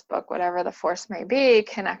in this book, whatever the force may be,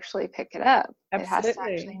 can actually pick it up. Absolutely. It has to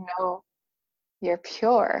actually know you're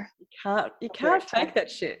pure. You can't fake that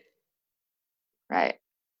shit. Right.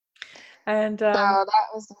 And so that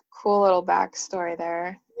was a cool little backstory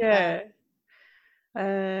there. Yeah.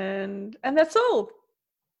 And that's all.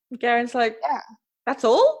 Garion's like, yeah. That's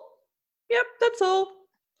all? Yep, that's all.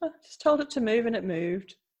 I just told it to move and it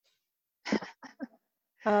moved.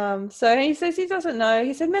 So he says he doesn't know.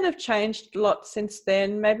 He said men have changed a lot since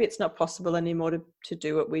then. Maybe it's not possible anymore to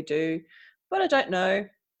do what we do, but I don't know.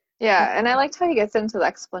 Yeah, and I liked how he gets into the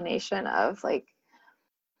explanation of like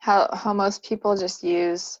how most people just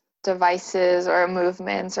use devices or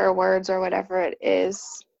movements or words or whatever it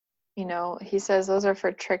is. You know, he says those are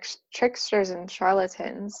for tricksters and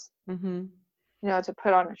charlatans. You know, to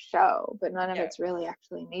put on a show, but none of it's really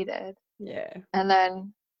actually needed. Yeah. And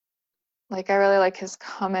then, like, I really like his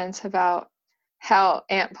comments about how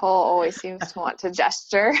Aunt Pole always seems to want to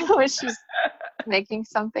gesture when she's making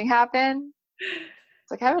something happen. It's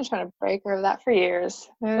like, I've been trying to break her of that for years.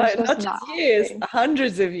 Like, not just years,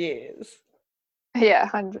 hundreds of years. Yeah,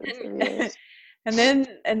 hundreds of years. And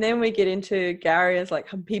then we get into Garion's like,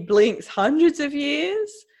 he blinks hundreds of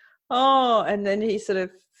years. Oh, and then he sort of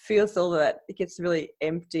feels all that. It gets really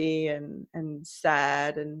empty and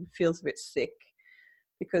sad and feels a bit sick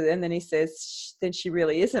and then he says, then she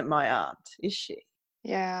really isn't my aunt, is she?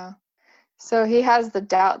 Yeah. So he has the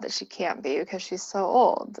doubt that she can't be because she's so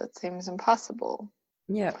old. That seems impossible.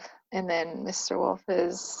 Yeah. And then Mr. Wolf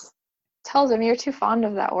tells him, you're too fond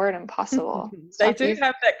of that word impossible. They do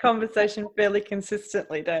have that conversation fairly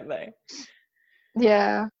consistently, don't they?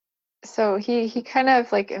 Yeah. So he kind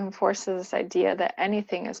of like enforces this idea that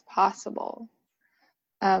anything is possible.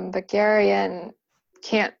 But Garion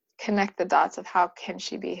can't connect the dots of how can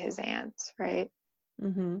she be his aunt, right?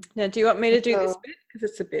 Now, do you want me to do this bit? Because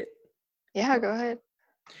it's a bit. Yeah, go ahead.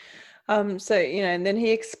 So, you know, and then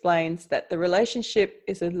he explains that the relationship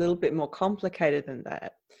is a little bit more complicated than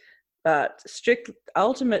that. But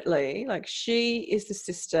ultimately, like she is the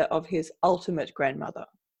sister of his ultimate grandmother.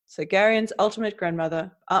 So Garion's ultimate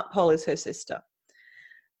grandmother, Aunt Pol, is her sister.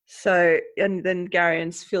 So, and then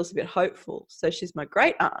Garion feels a bit hopeful. So she's my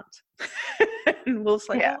great aunt. And Wolf's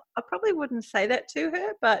like, Yeah. well, I probably wouldn't say that to her,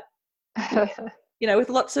 but, you know, with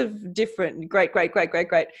lots of different great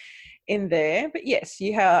in there. But yes,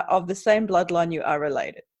 you are of the same bloodline, you are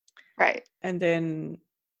related. Right. And then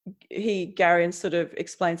Garion sort of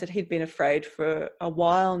explains that he'd been afraid for a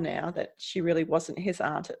while now that she really wasn't his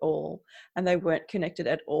aunt at all, and they weren't connected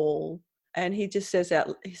at all. And he just says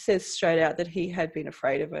straight out that he had been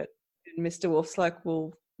afraid of it. And Mr. Wolf's like,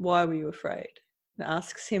 well, why were you afraid? And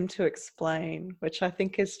asks him to explain, which I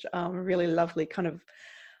think is a really lovely kind of,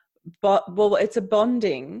 well, it's a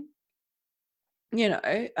bonding, you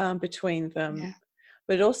know, between them. Yeah.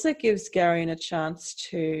 But it also gives Garion a chance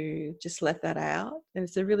to just let that out. And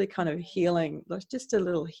it's a really kind of healing, like just a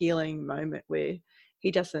little healing moment where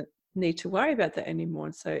he doesn't need to worry about that anymore.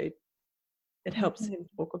 And so it helps him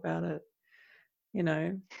talk about it, you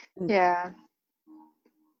know. Yeah.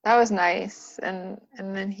 That was nice. And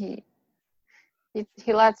then he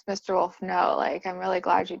lets Mr. Wolf know, like, I'm really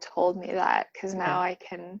glad you told me that, because now I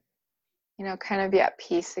can, you know, kind of be at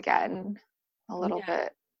peace again a little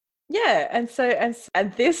bit. Yeah, and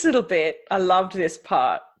this little bit, I loved this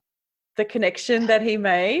part, the connection that he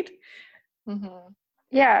made. Mm-hmm.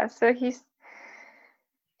 Yeah, so he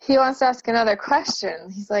wants to ask another question.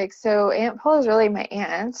 He's like, so Aunt Pol is really my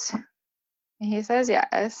aunt? And he says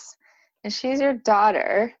yes. And she's your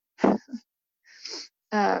daughter.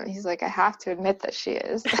 He's like, I have to admit that she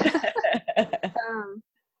is.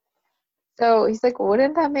 So he's like,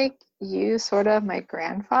 wouldn't that make you sort of my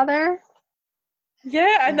grandfather?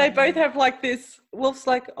 Yeah, and they both have like this, Wolf's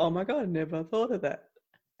like, oh my God, I never thought of that.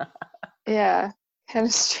 Yeah, kind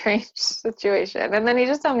of strange situation. And then he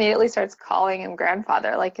just immediately starts calling him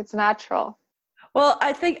grandfather, like it's natural. Well,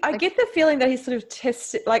 I think I get the feeling that he sort of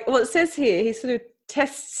tests it, like, well, it says here, he sort of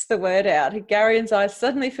tests the word out. Garion's eyes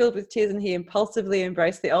suddenly filled with tears and he impulsively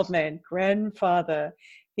embraced the old man. Grandfather,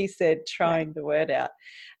 he said, trying the word out.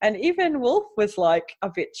 And even Wolf was like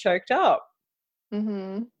a bit choked up.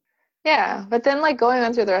 Mm-hmm. Yeah, but then like going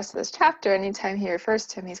on through the rest of this chapter, anytime he refers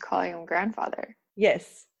to him, he's calling him grandfather.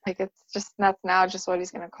 Yes. Like it's just, that's now just what he's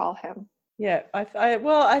going to call him. Yeah. I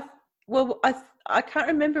can't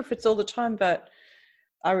remember if it's all the time, but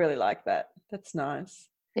I really like that. That's nice.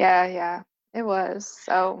 Yeah, it was.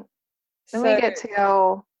 So then we get to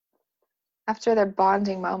go after their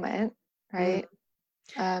bonding moment, right?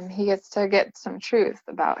 He gets to get some truth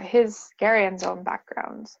about Garion's own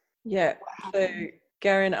background. Yeah. So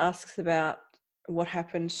Garion asks about what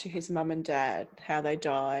happened to his mum and dad, how they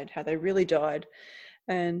died, how they really died.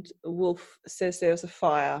 And Wolf says there was a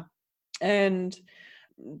fire and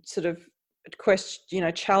sort of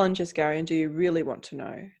challenges Garion, do you really want to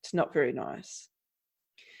know? It's not very nice.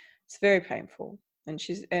 It's very painful. And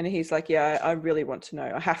he's like, yeah, I really want to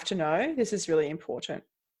know. I have to know. This is really important.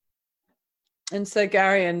 And so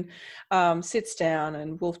Garion sits down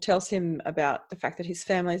and Wolf tells him about the fact that his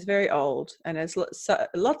family is very old, and as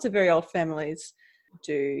lots of very old families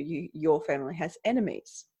do, your family has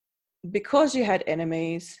enemies. Because you had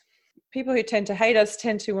enemies, people who tend to hate us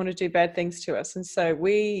tend to want to do bad things to us. And so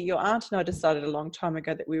your aunt and I decided a long time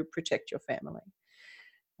ago that we would protect your family.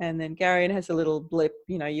 And then Garion has a little blip,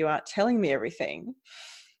 you aren't telling me everything.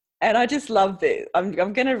 And I just love this. I'm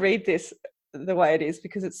going to read this the way it is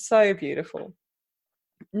because it's so beautiful.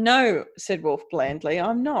 No, said Wolf blandly,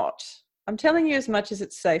 I'm not. I'm telling you as much as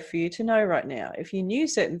it's safe for you to know right now. If you knew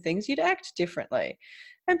certain things, you'd act differently,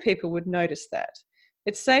 and people would notice that.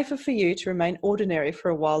 It's safer for you to remain ordinary for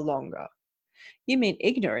a while longer. You mean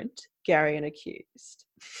ignorant? Garion accused.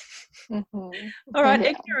 Mm-hmm. All right,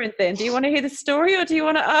 ignorant then. Do you want to hear the story or do you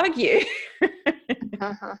want to argue?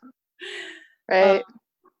 Right.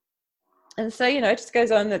 And so, it just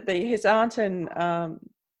goes on that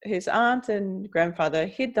his aunt and grandfather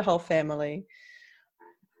hid the whole family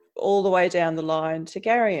all the way down the line to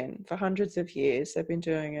Garion for hundreds of years. They've been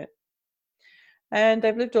doing it. And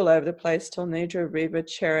they've lived all over the place, Tolnidra, Reba,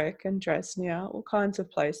 Cherek and Drasnia, all kinds of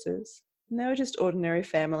places. And they were just ordinary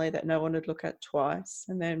family that no one would look at twice.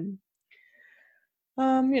 And then,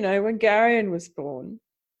 when Garion was born,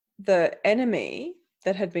 the enemy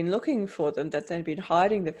that had been looking for them, that they'd been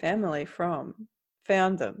hiding the family from,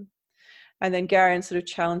 found them. And then Garion sort of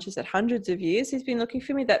challenges that hundreds of years he's been looking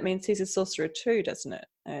for me. That means he's a sorcerer too, doesn't it?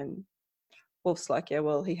 And Wolf's like, yeah,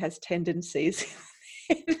 well, he has tendencies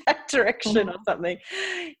in that direction or something.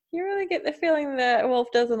 You really get the feeling that Wolf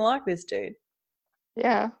doesn't like this dude.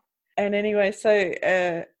 Yeah. And anyway, so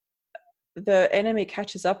the enemy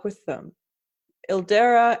catches up with them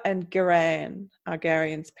Ildera and Garan are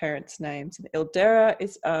Garian's parents' names. And Ildera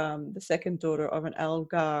is the second daughter of an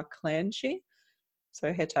Algar clan chief.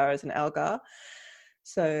 So Hetar is an Algar.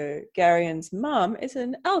 So Garian's mum is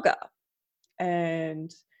an Algar.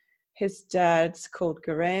 And his dad's called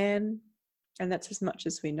Garan. And that's as much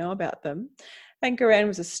as we know about them. And Garan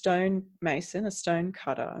was a stone mason, a stone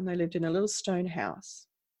cutter, and they lived in a little stone house.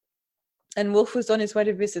 And Wolf was on his way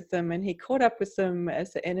to visit them, and he caught up with them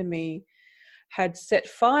as the enemy had set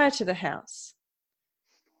fire to the house.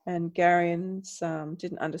 And Garians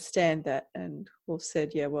didn't understand that. And Wolf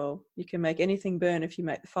said, yeah, well, you can make anything burn if you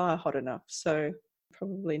make the fire hot enough. So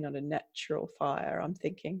probably not a natural fire, I'm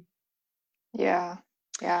thinking. Yeah,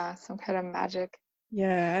 some kind of magic.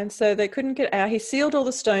 Yeah, and so they couldn't get out. He sealed all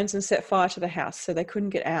the stones and set fire to the house, so they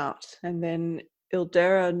couldn't get out. And then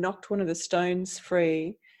Ildera knocked one of the stones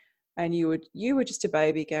free, and you were just a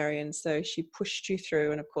baby, Gary, and so she pushed you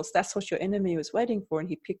through. And of course, that's what your enemy was waiting for, and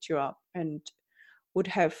he picked you up and would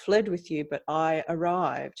have fled with you, but I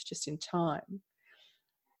arrived just in time.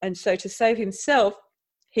 And so to save himself,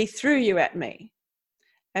 he threw you at me.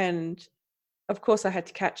 And of course, I had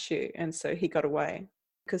to catch you, and so he got away.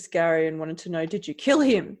 Because Garion wanted to know, did you kill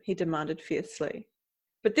him? He demanded fiercely.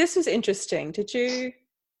 But this was interesting. Did you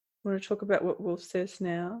want to talk about what Wolf says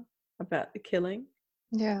now about the killing?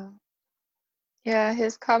 Yeah,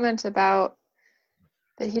 his comment about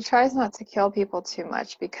that he tries not to kill people too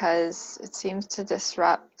much because it seems to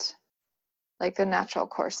disrupt like the natural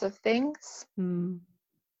course of things.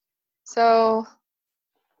 So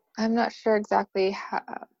I'm not sure exactly how.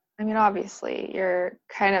 I mean, obviously you're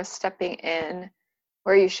kind of stepping in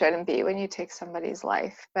where you shouldn't be when you take somebody's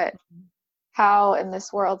life, but how in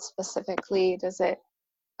this world specifically does it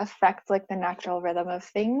affect like the natural rhythm of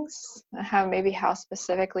things? How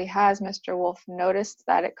specifically has Mr. Wolf noticed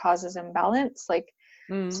that it causes imbalance, like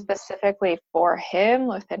specifically for him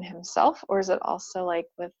within himself, or is it also like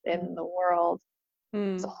within the world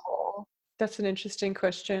as a whole? That's an interesting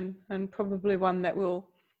question, and probably one that will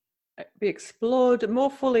be explored more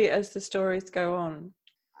fully as the stories go on.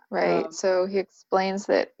 Right. So he explains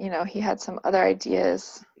that, he had some other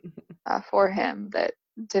ideas for him that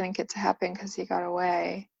didn't get to happen because he got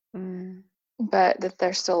away, but that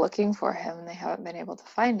they're still looking for him and they haven't been able to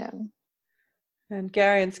find him. And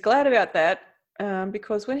Garion's glad about that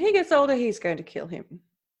because when he gets older, he's going to kill him.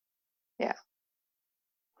 Yeah.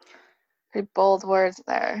 Pretty bold words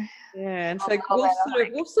there. Yeah, and so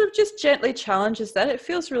Wolf sort of just gently challenges that. It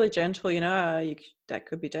feels really gentle, that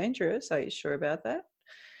could be dangerous. Are you sure about that?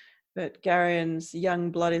 But Garion's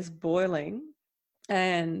young blood is boiling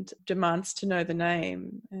and demands to know the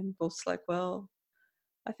name. And Wolf's like, well,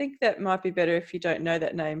 I think that might be better if you don't know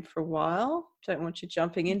that name for a while. Don't want you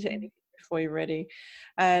jumping into anything before you're ready.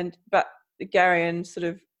 But Garion sort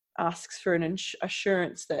of asks for an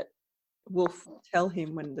assurance that Wolf will tell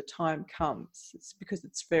him when the time comes. It's because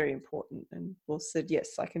it's very important. And Wolf said,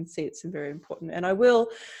 yes, I can see it's very important. And I will.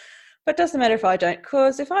 But it doesn't matter if I don't,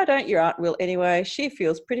 because if I don't, your aunt will anyway. She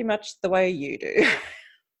feels pretty much the way you do.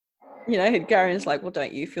 Garion's like, well,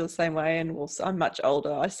 don't you feel the same way? And I'm much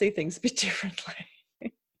older. I see things a bit differently.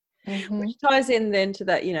 Which ties in then to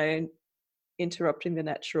that, interrupting the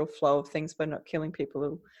natural flow of things by not killing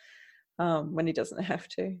people when he doesn't have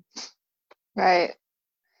to. Right.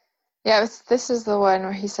 Yeah, this is the one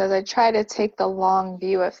where he says, I try to take the long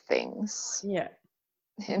view of things. Yeah.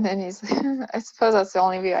 And then he's, I suppose that's the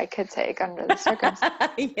only view I could take under the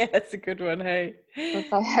circumstances. Yeah, that's a good one, hey.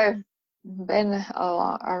 Since I have been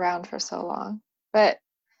around for so long. But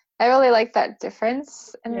I really like that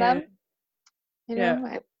difference in them.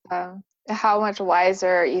 How much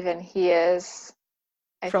wiser even he is,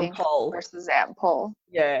 I from think, Pol versus Aunt Pol.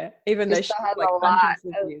 Yeah, even though she has like a lot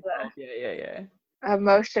of yeah.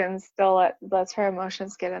 Emotions still lets her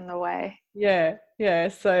emotions get in the way. Yeah.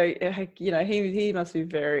 So he must be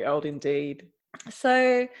very old indeed. So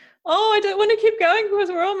I don't want to keep going because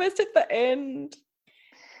we're almost at the end.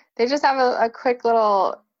 They just have a quick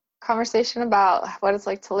little conversation about what it's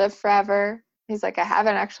like to live forever. He's like, I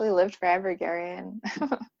haven't actually lived forever, Garion.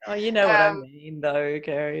 Oh, you know what I mean, though,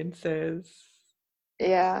 Garion says.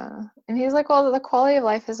 Yeah. And he's like, well, the quality of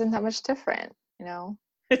life isn't that much different,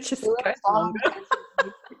 It just goes longer.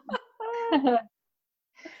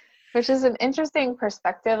 Which is an interesting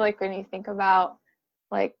perspective, like when you think about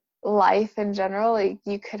like life in general, like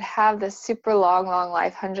you could have this super long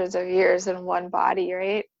life, hundreds of years in one body,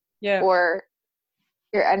 right? Yeah. Or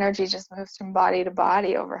your energy just moves from body to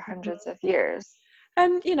body over hundreds of years.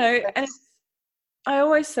 And I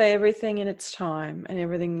always say everything in its time and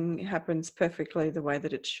everything happens perfectly the way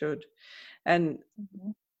that it should. And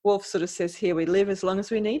Wolf sort of says here, we live as long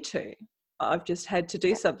as we need to. I've just had to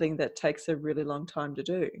do something that takes a really long time to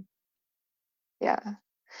do. Yeah.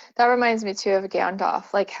 That reminds me too of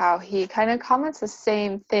Gandalf, like how he kind of comments the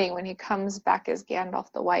same thing when he comes back as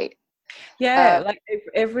Gandalf the White. Yeah, like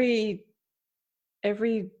every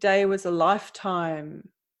day was a lifetime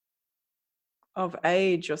of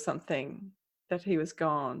age or something that he was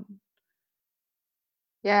gone.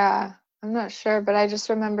 Yeah, I'm not sure, but I just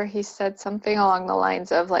remember he said something along the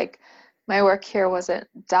lines of like, my work here wasn't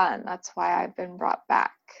done. That's why I've been brought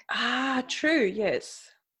back. Ah, true. Yes.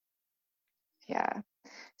 Yeah.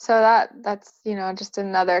 So that's, just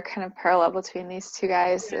another kind of parallel between these two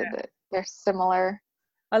guys. That they're similar.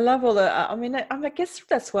 I love all the, I mean, I guess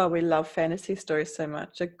that's why we love fantasy stories so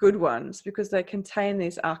much, the good ones, because they contain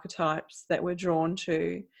these archetypes that we're drawn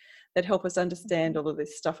to that help us understand all of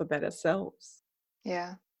this stuff about ourselves.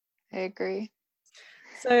 Yeah, I agree.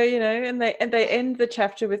 So, and they end the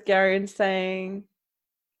chapter with Garion saying,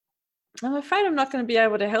 I'm afraid I'm not going to be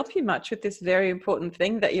able to help you much with this very important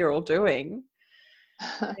thing that you're all doing.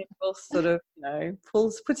 And Wolf sort of,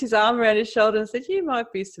 puts his arm around his shoulder and said, you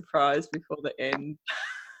might be surprised before the end.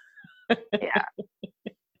 Yeah.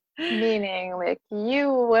 Meaning, like,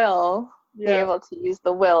 you will be able to use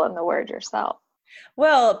the will and the word yourself.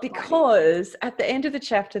 Well, because at the end of the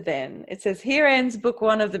chapter then, it says, here ends book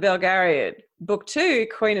 1 of the Belgariad. Book 2,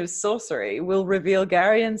 Queen of Sorcery, will reveal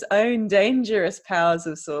Garion's own dangerous powers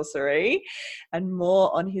of sorcery and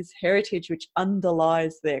more on his heritage which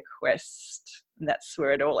underlies their quest. And that's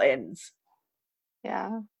where it all ends.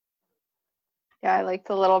 Yeah. Yeah, I like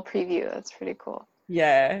the little preview. That's pretty cool.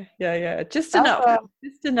 Yeah. Just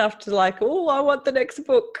enough to like, oh, I want the next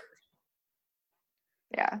book.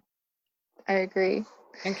 Yeah, I agree.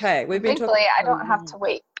 Okay, we've been thankfully, I don't have to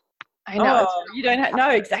wait. I know. Oh, you don't have, no,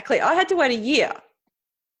 exactly. I had to wait a year.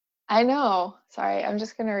 I know. Sorry, I'm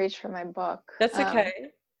just going to reach for my book. That's okay.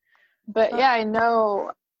 But yeah, I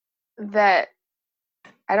know that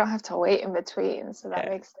I don't have to wait in between, so that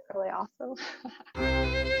makes it really awesome.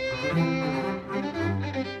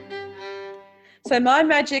 So my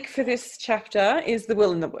magic for this chapter is the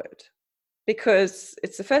will and the word, because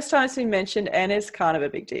it's the first time it's been mentioned and it's kind of a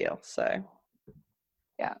big deal. So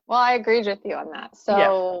yeah, well, I agreed with you on that.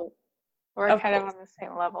 So we're kind of on the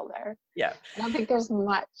same level there. Yeah. I don't think there's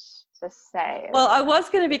much to say. Well, I was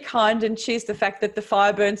going to be kind and choose the fact that the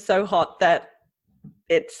fire burned so hot that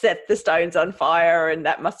it set the stones on fire, and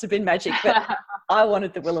that must have been magic, but I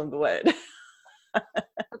wanted the will and the word.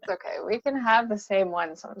 That's okay. We can have the same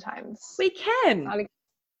one sometimes. We can.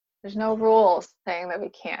 There's no rules saying that we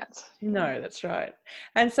can't. No, that's right.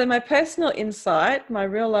 And so my personal insight, my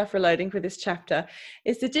real life relating for this chapter,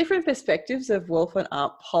 is the different perspectives of Wolf and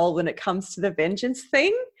Aunt Pol when it comes to the vengeance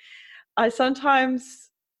thing. I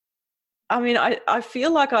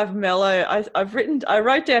feel like I've mellowed. I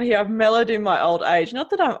wrote down here, I've mellowed in my old age.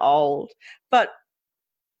 Not that I'm old, but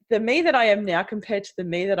the me that I am now compared to the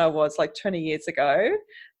me that I was like 20 years ago,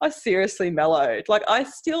 I seriously mellowed. Like I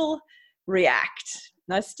still react.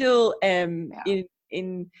 And I still am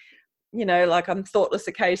in like I'm thoughtless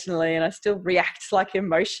occasionally, and I still react like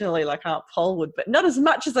emotionally like Aunt Pol would, but not as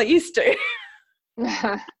much as I used to.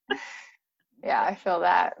 Yeah, I feel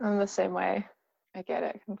that. I'm the same way. I get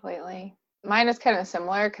it completely. Mine is kind of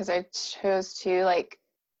similar because I chose to like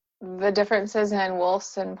the differences in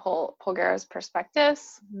Wolf's and Polgara's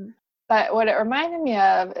perspectives. Mm-hmm. But what it reminded me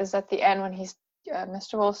of is at the end when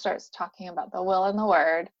Mr. Wolf starts talking about the will and the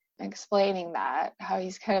word, explaining that, how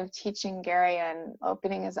he's kind of teaching Garion,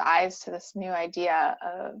 opening his eyes to this new idea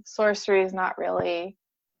of sorcery is not really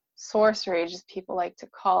sorcery, just people like to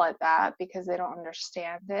call it that because they don't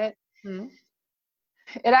understand it. Mm-hmm.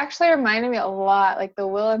 It actually reminded me a lot, like the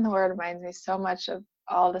will and the word reminds me so much of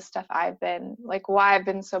all the stuff I've been, like why I've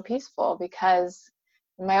been so peaceful, because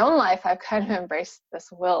in my own life I've kind of embraced this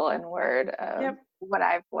will and word of what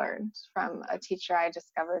I've learned from a teacher I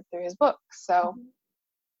discovered through his book. So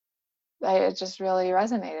it just really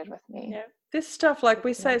resonated with me. Yeah. This stuff, like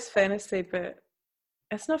we say, is fantasy, but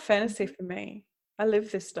it's not fantasy for me. I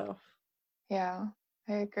live this stuff. Yeah,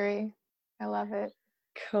 I agree. I love it.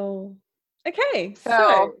 Cool. Okay,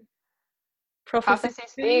 so Prophecy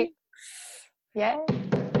Speaks. Yay.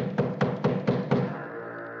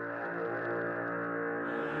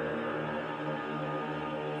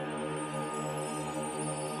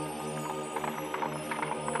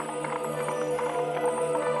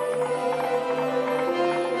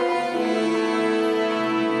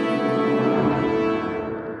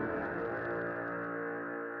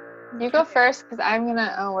 You go first because I'm going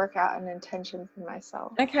to work out an intention for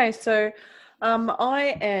myself. Okay, so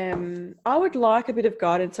I would like a bit of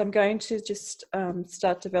guidance. I'm going to just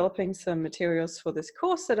start developing some materials for this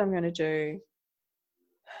course that I'm going to do.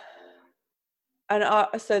 And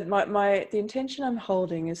the intention I'm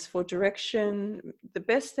holding is for direction. The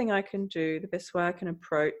best thing I can do, the best way I can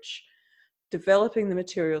approach developing the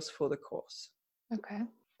materials for the course. Okay.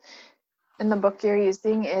 And the book you're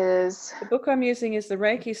using is? The book I'm using is the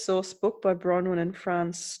Reiki Source book by Bronwyn and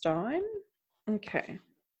Franz Stein. Okay.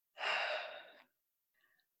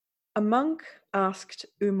 A monk asked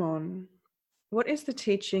Umon, "What is the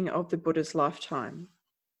teaching of the Buddha's lifetime?"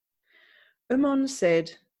 Umon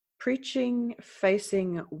said, "Preaching,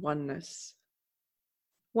 facing oneness.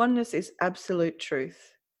 Oneness is absolute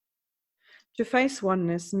truth. To face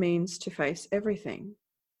oneness means to face everything,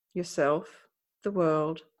 yourself, the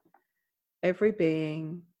world, every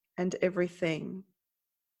being, and everything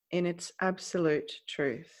in its absolute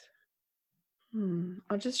truth."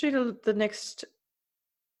 I'll just read the next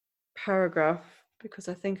paragraph because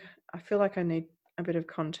I feel like I need a bit of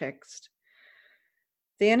context.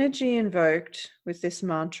 The energy invoked with this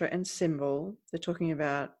mantra and symbol, they're talking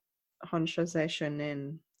about Honsha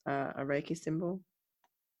Seishonin, a Reiki symbol.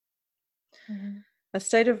 Mm-hmm. A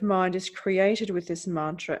state of mind is created with this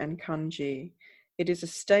mantra and kanji. It is a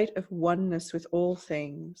state of oneness with all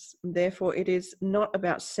things. Therefore, it is not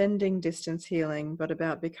about sending distance healing, but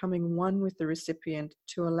about becoming one with the recipient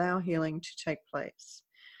to allow healing to take place.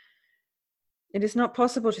 It is not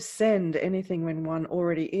possible to send anything when one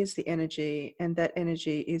already is the energy, and that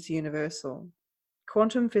energy is universal.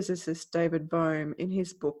 Quantum physicist David Bohm, in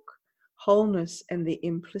his book Wholeness and the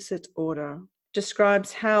Implicit Order,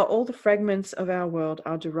 describes how all the fragments of our world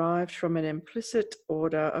are derived from an implicit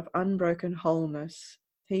order of unbroken wholeness.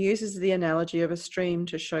 He uses the analogy of a stream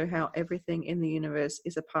to show how everything in the universe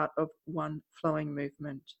is a part of one flowing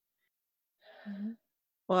movement. Mm-hmm.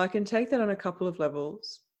 Well, I can take that on a couple of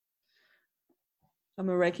levels. I'm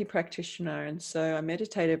a Reiki practitioner, and so I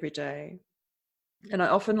meditate every day. And I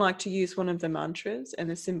often like to use one of the mantras and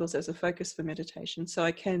the symbols as a focus for meditation. So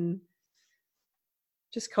I can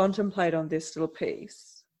just contemplate on this little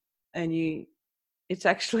piece. And it's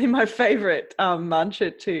actually my favorite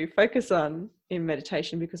mantra to focus on in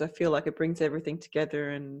meditation because I feel like it brings everything together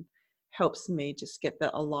and helps me just get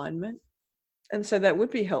that alignment. And so that would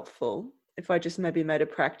be helpful if I just maybe made a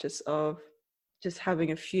practice of just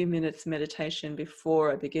having a few minutes meditation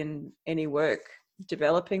before I begin any work,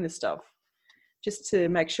 developing the stuff, just to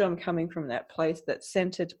make sure I'm coming from that place, that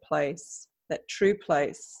centered place, that true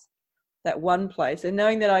place, that one place, and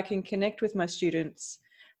knowing that I can connect with my students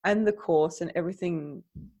and the course and everything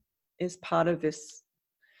is part of this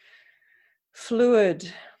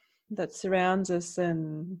fluid that surrounds us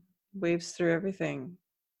and weaves through everything.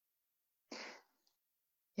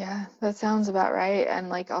 Yeah, that sounds about right. And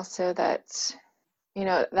like also that,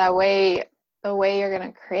 the way you're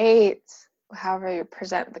going to create, however you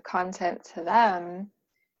present the content to them,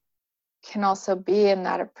 can also be in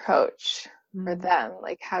that approach for them,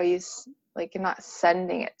 like how you, like you're not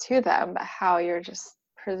sending it to them, but how you're just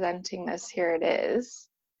presenting this, here it is.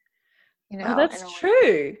 Oh, that's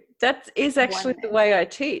true. That is actually the way I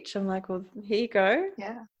teach. I'm like, well, here you go.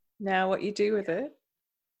 Yeah. Now what you do with it.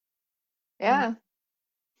 Yeah.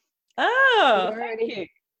 Oh, thank you.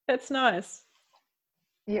 That's nice.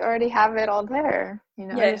 You already have it all there. You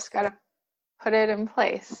just got to put it in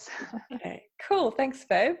place. Okay, cool. Thanks,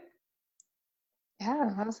 babe.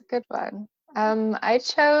 Yeah, that was a good one. I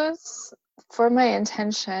chose for my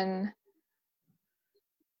intention.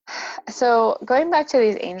 So going back to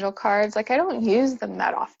these angel cards, like I don't use them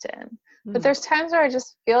that often, but there's times where I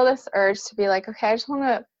just feel this urge to be like, okay, I just want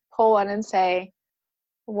to pull one and say,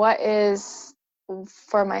 what is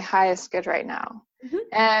for my highest good right now? Mm-hmm.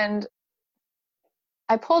 And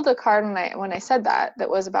I pulled a card when I said that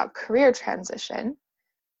was about career transition.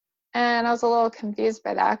 And I was a little confused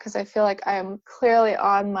by that because I feel like I'm clearly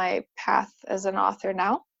on my path as an author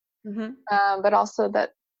now, but also that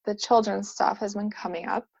the children's stuff has been coming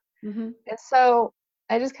up. And so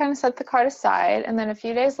I just kind of set the card aside. And then a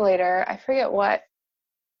few days later, I forget what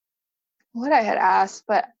I had asked,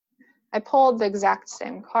 but I pulled the exact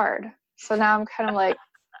same card. So now I'm kind of like,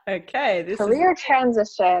 okay, this career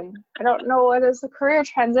transition. I don't know what is a career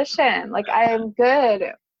transition. Like I am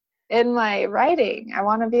good in my writing. I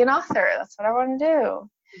want to be an author. That's what I want to do.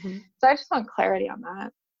 So I just want clarity on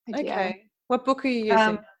that idea. Okay. What book are you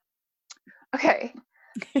using? Okay.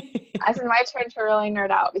 It's my turn to really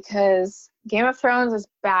nerd out because Game of Thrones is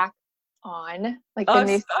back on. Like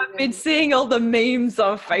I've been seeing all the memes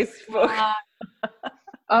on Facebook.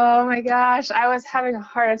 Oh my gosh, I was having a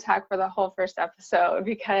heart attack for the whole first episode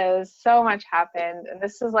because so much happened. And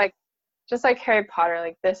this is like, just like Harry Potter,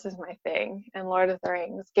 like this is my thing. And Lord of the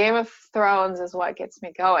Rings, Game of Thrones is what gets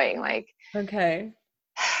me going. Like, Okay.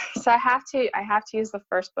 so I have to use the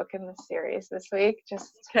first book in the series this week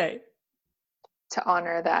just Okay. to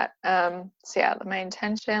honor that. So yeah, my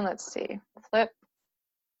intention, let's see, flip,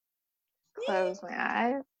 close my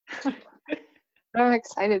eyes. I'm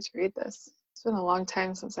excited to read this. It's been a long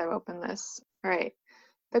time since I've opened this. All right.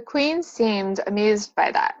 The queen seemed amused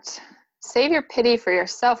by that. Save your pity for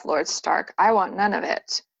yourself, Lord Stark. I want none of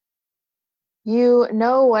it. You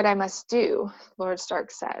know what I must do, Lord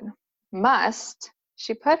Stark said. Must?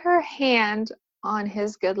 She put her hand on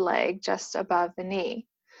his good leg just above the knee.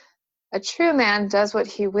 A true man does what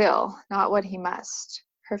he will, not what he must.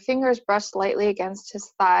 Her fingers brushed lightly against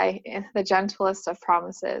his thigh in the gentlest of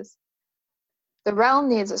promises. The realm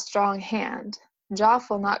needs a strong hand. Joff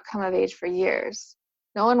will not come of age for years.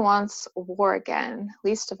 No one wants war again,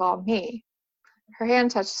 least of all me. Her hand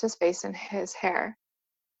touched his face and his hair.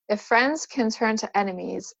 If friends can turn to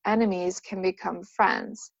enemies, enemies can become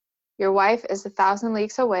friends. Your wife is 1,000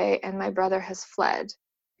 leagues away, and my brother has fled.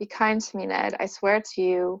 Be kind to me, Ned. I swear to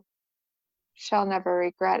you, shall never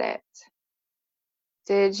regret it.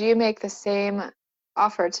 Did you make the same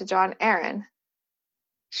offer to Jon Arryn?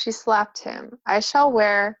 She slapped him. I shall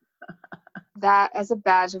wear that as a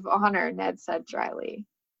badge of honor, Ned said dryly.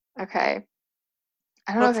 Okay.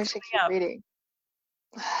 I don't know if I should keep reading.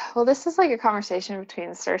 Well, this is like a conversation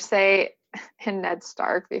between Cersei and Ned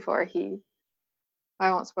Stark before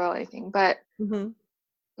I won't spoil anything, but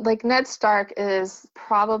like Ned Stark is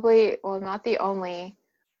probably, well, not the only,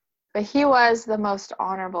 but he was the most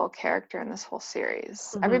honorable character in this whole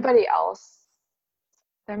series. Everybody else,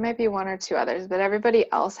 there may be one or two others, but everybody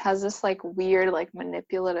else has this like weird, like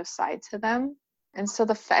manipulative side to them. And so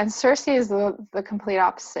and Cersei is the complete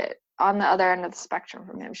opposite, on the other end of the spectrum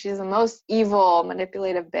from him. She's the most evil,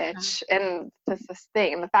 manipulative bitch. And this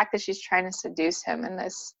thing, and the fact that she's trying to seduce him in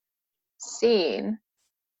this scene,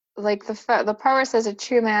 like the part where it says a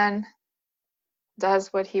true man does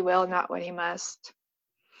what he will, not what he must,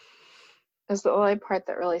 is the only part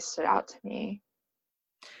that really stood out to me.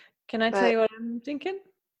 Can I tell you what I'm thinking?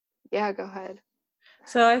 Yeah, go ahead.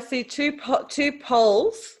 So I see two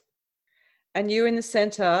poles, and you in the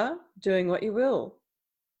center doing what you will.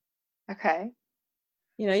 Okay.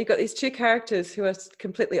 You know, you've got these two characters who are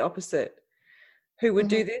completely opposite, who would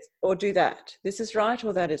do this or do that. This is right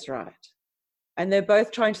or that is right. And they're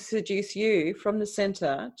both trying to seduce you from the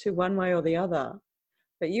center to one way or the other.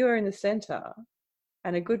 But you are in the center,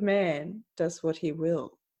 and a good man does what he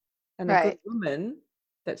will. And a good woman,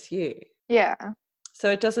 that's you. Yeah. So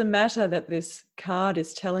it doesn't matter that this card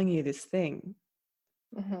is telling you this thing.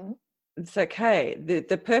 It's okay.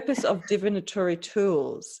 The purpose of divinatory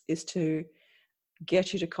tools is to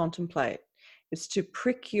get you to contemplate. It's to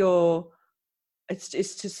prick it's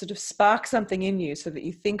to sort of spark something in you so that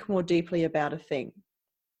you think more deeply about a thing.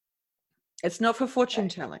 It's not for fortune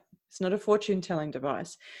telling. It's not a fortune telling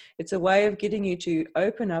device. It's a way of getting you to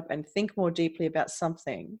open up and think more deeply about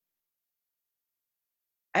something.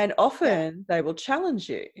 And often they will challenge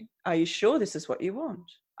you. Are you sure this is what you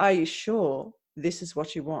want? Are you sure this is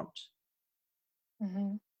what you want?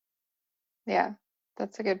 Yeah,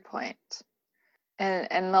 that's a good point.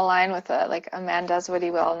 And the line with like a man does what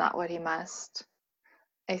he will, not what he must,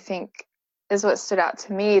 I think is what stood out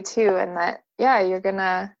to me too. And that, you're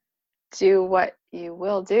gonna do what you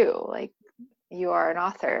will do. Like you are an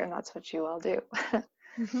author and that's what you will do.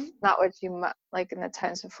 Not what you like in the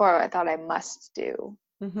times before, what I thought I must do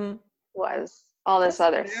was all this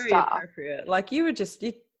other very stuff. Appropriate. Like you were just,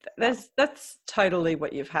 that's totally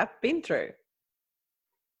what you've been through.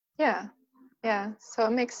 Yeah. So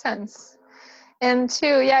it makes sense. And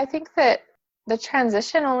two, I think that the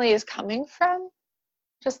transition only is coming from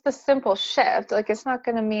just the simple shift. Like it's not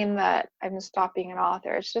going to mean that I'm stopping an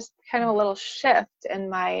author. It's just kind of a little shift in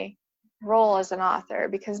my role as an author,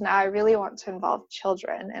 because now I really want to involve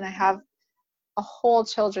children, and I have a whole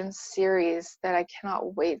children's series that I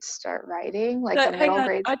cannot wait to start writing, like a middle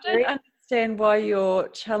grade series. I don't understand why you're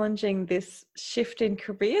challenging this shift in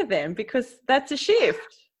career then, because that's a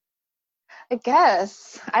shift. I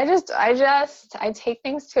guess I take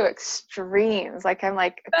things to extremes. Like I'm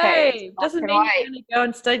like, okay, hey, doesn't mean you're going to go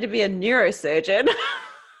and study to be a neurosurgeon.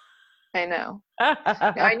 I know. No,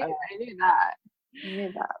 I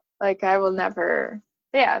knew that. Like I will never.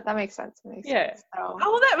 Yeah, that makes sense. Sense. So.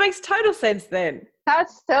 Oh, well, that makes total sense then.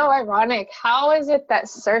 That's so ironic. How is it that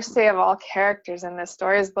Cersei of all characters in this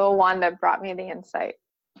story is the one that brought me the insight?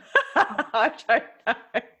 I don't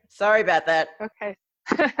know. Sorry about that. Okay.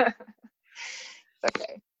 It's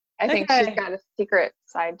okay. I think she's got a secret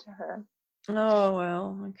side to her. Oh,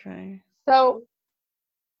 well, okay. So,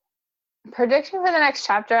 prediction for the next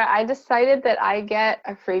chapter, I decided that I get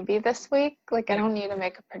a freebie this week. Like, I don't need to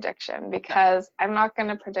make a prediction because I'm not going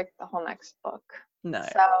to predict the whole next book. No.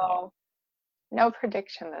 So, no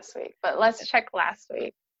prediction this week. But let's check last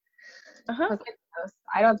week. Uh-huh. Was I close?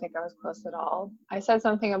 I don't think I was close at all. I said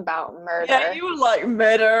something about murder. Yeah, you were like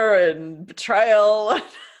murder and betrayal.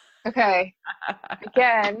 Okay.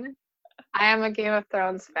 Again, I am a Game of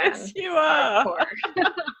Thrones fan. Yes, you are.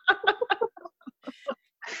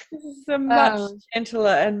 This is a much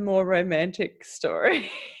gentler and more romantic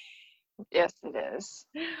story. Yes, it is.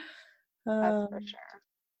 That's for sure.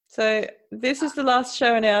 So this is the last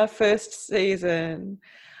show in our first season.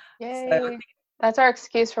 Yay. So, that's our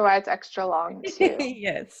excuse for why it's extra long too.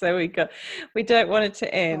 Yes, so we don't want it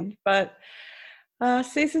to end, but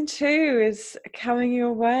season 2 is coming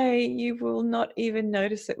your way. You will not even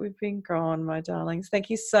notice that we've been gone, my darlings. Thank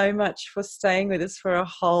you so much for staying with us for a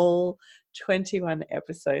whole 21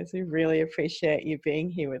 episodes. We really appreciate you being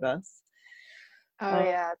here with us. Oh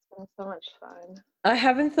yeah, it's been so much fun. I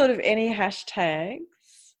haven't thought of any hashtags.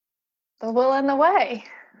 The will and the way.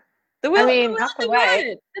 The will, not the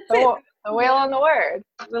way. The will and the word.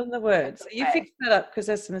 The will and the word. So you fix that up because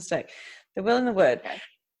that's a mistake. The will and the word. Okay.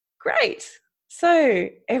 Great. So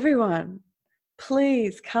everyone,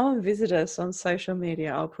 please come and visit us on social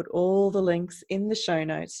media. I'll put all the links in the show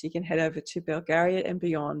notes. You can head over to Belgariad and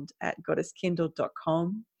Beyond at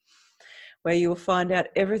goddesskindle.com, where you will find out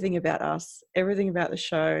everything about us, everything about the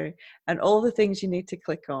show, and all the things you need to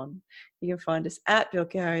click on. You can find us at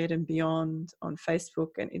Belgariad and Beyond on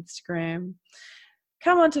Facebook and Instagram.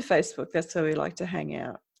 Come onto Facebook. That's where we like to hang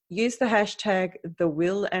out. Use the hashtag The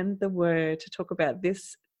Will and the Word to talk about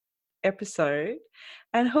this episode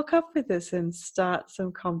and hook up with us and start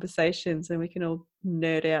some conversations, and we can all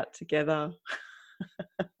nerd out together.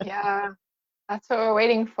 Yeah, that's what we're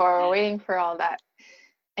waiting for. We're waiting for all that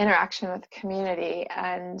interaction with the community.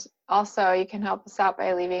 And also you can help us out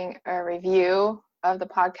by leaving a review of the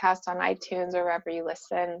podcast on iTunes or wherever you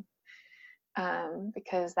listen,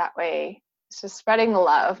 because that way it's just spreading the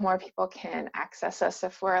love. More people can access us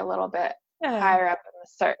if we're a little bit higher up in the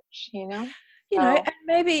search, you know, and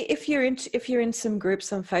maybe if you're in some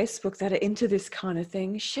groups on Facebook that are into this kind of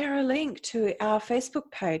thing, share a link to our Facebook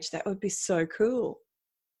page. That would be so cool.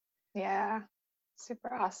 Yeah,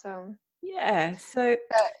 super awesome. Yeah, so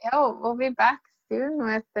we'll be back soon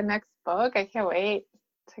with the next book. I can't wait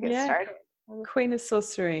to get started. Queen of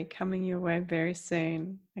Sorcery coming your way very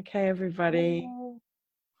soon. Okay, everybody.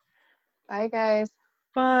 Bye, guys.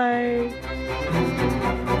 Bye.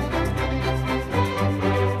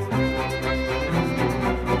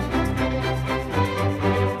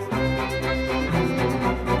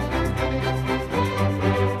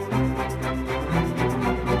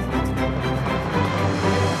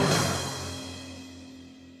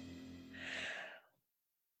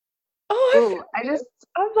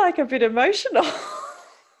 I'm like a bit emotional.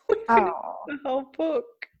 The whole book.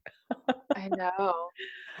 I know.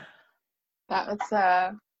 That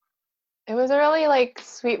was it was a really like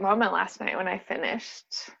sweet moment last night when I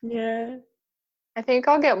finished. Yeah. I think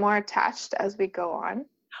I'll get more attached as we go on.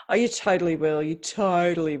 Oh, you totally will. You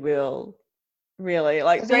totally will. Really.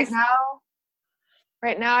 Like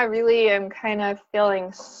right now I really am kind of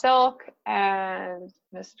feeling Silk and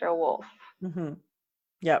Mr. Wolf. Mm-hmm.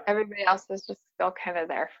 Yep. Everybody else is just still kind of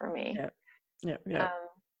there for me. Yep.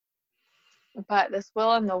 But this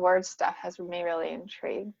will and the word stuff has me really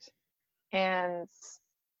intrigued. And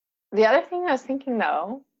the other thing I was thinking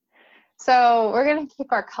though, so we're going to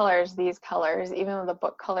keep our colors, these colors, even though the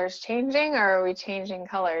book color's changing, or are we changing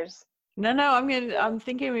colors? No, I'm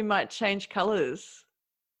thinking we might change colors.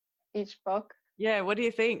 Each book? Yeah, what do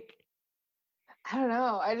you think? I don't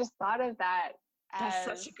know. I just thought of that. That's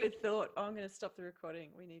such a good thought. Oh, I'm going to stop the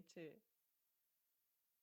recording. We need to.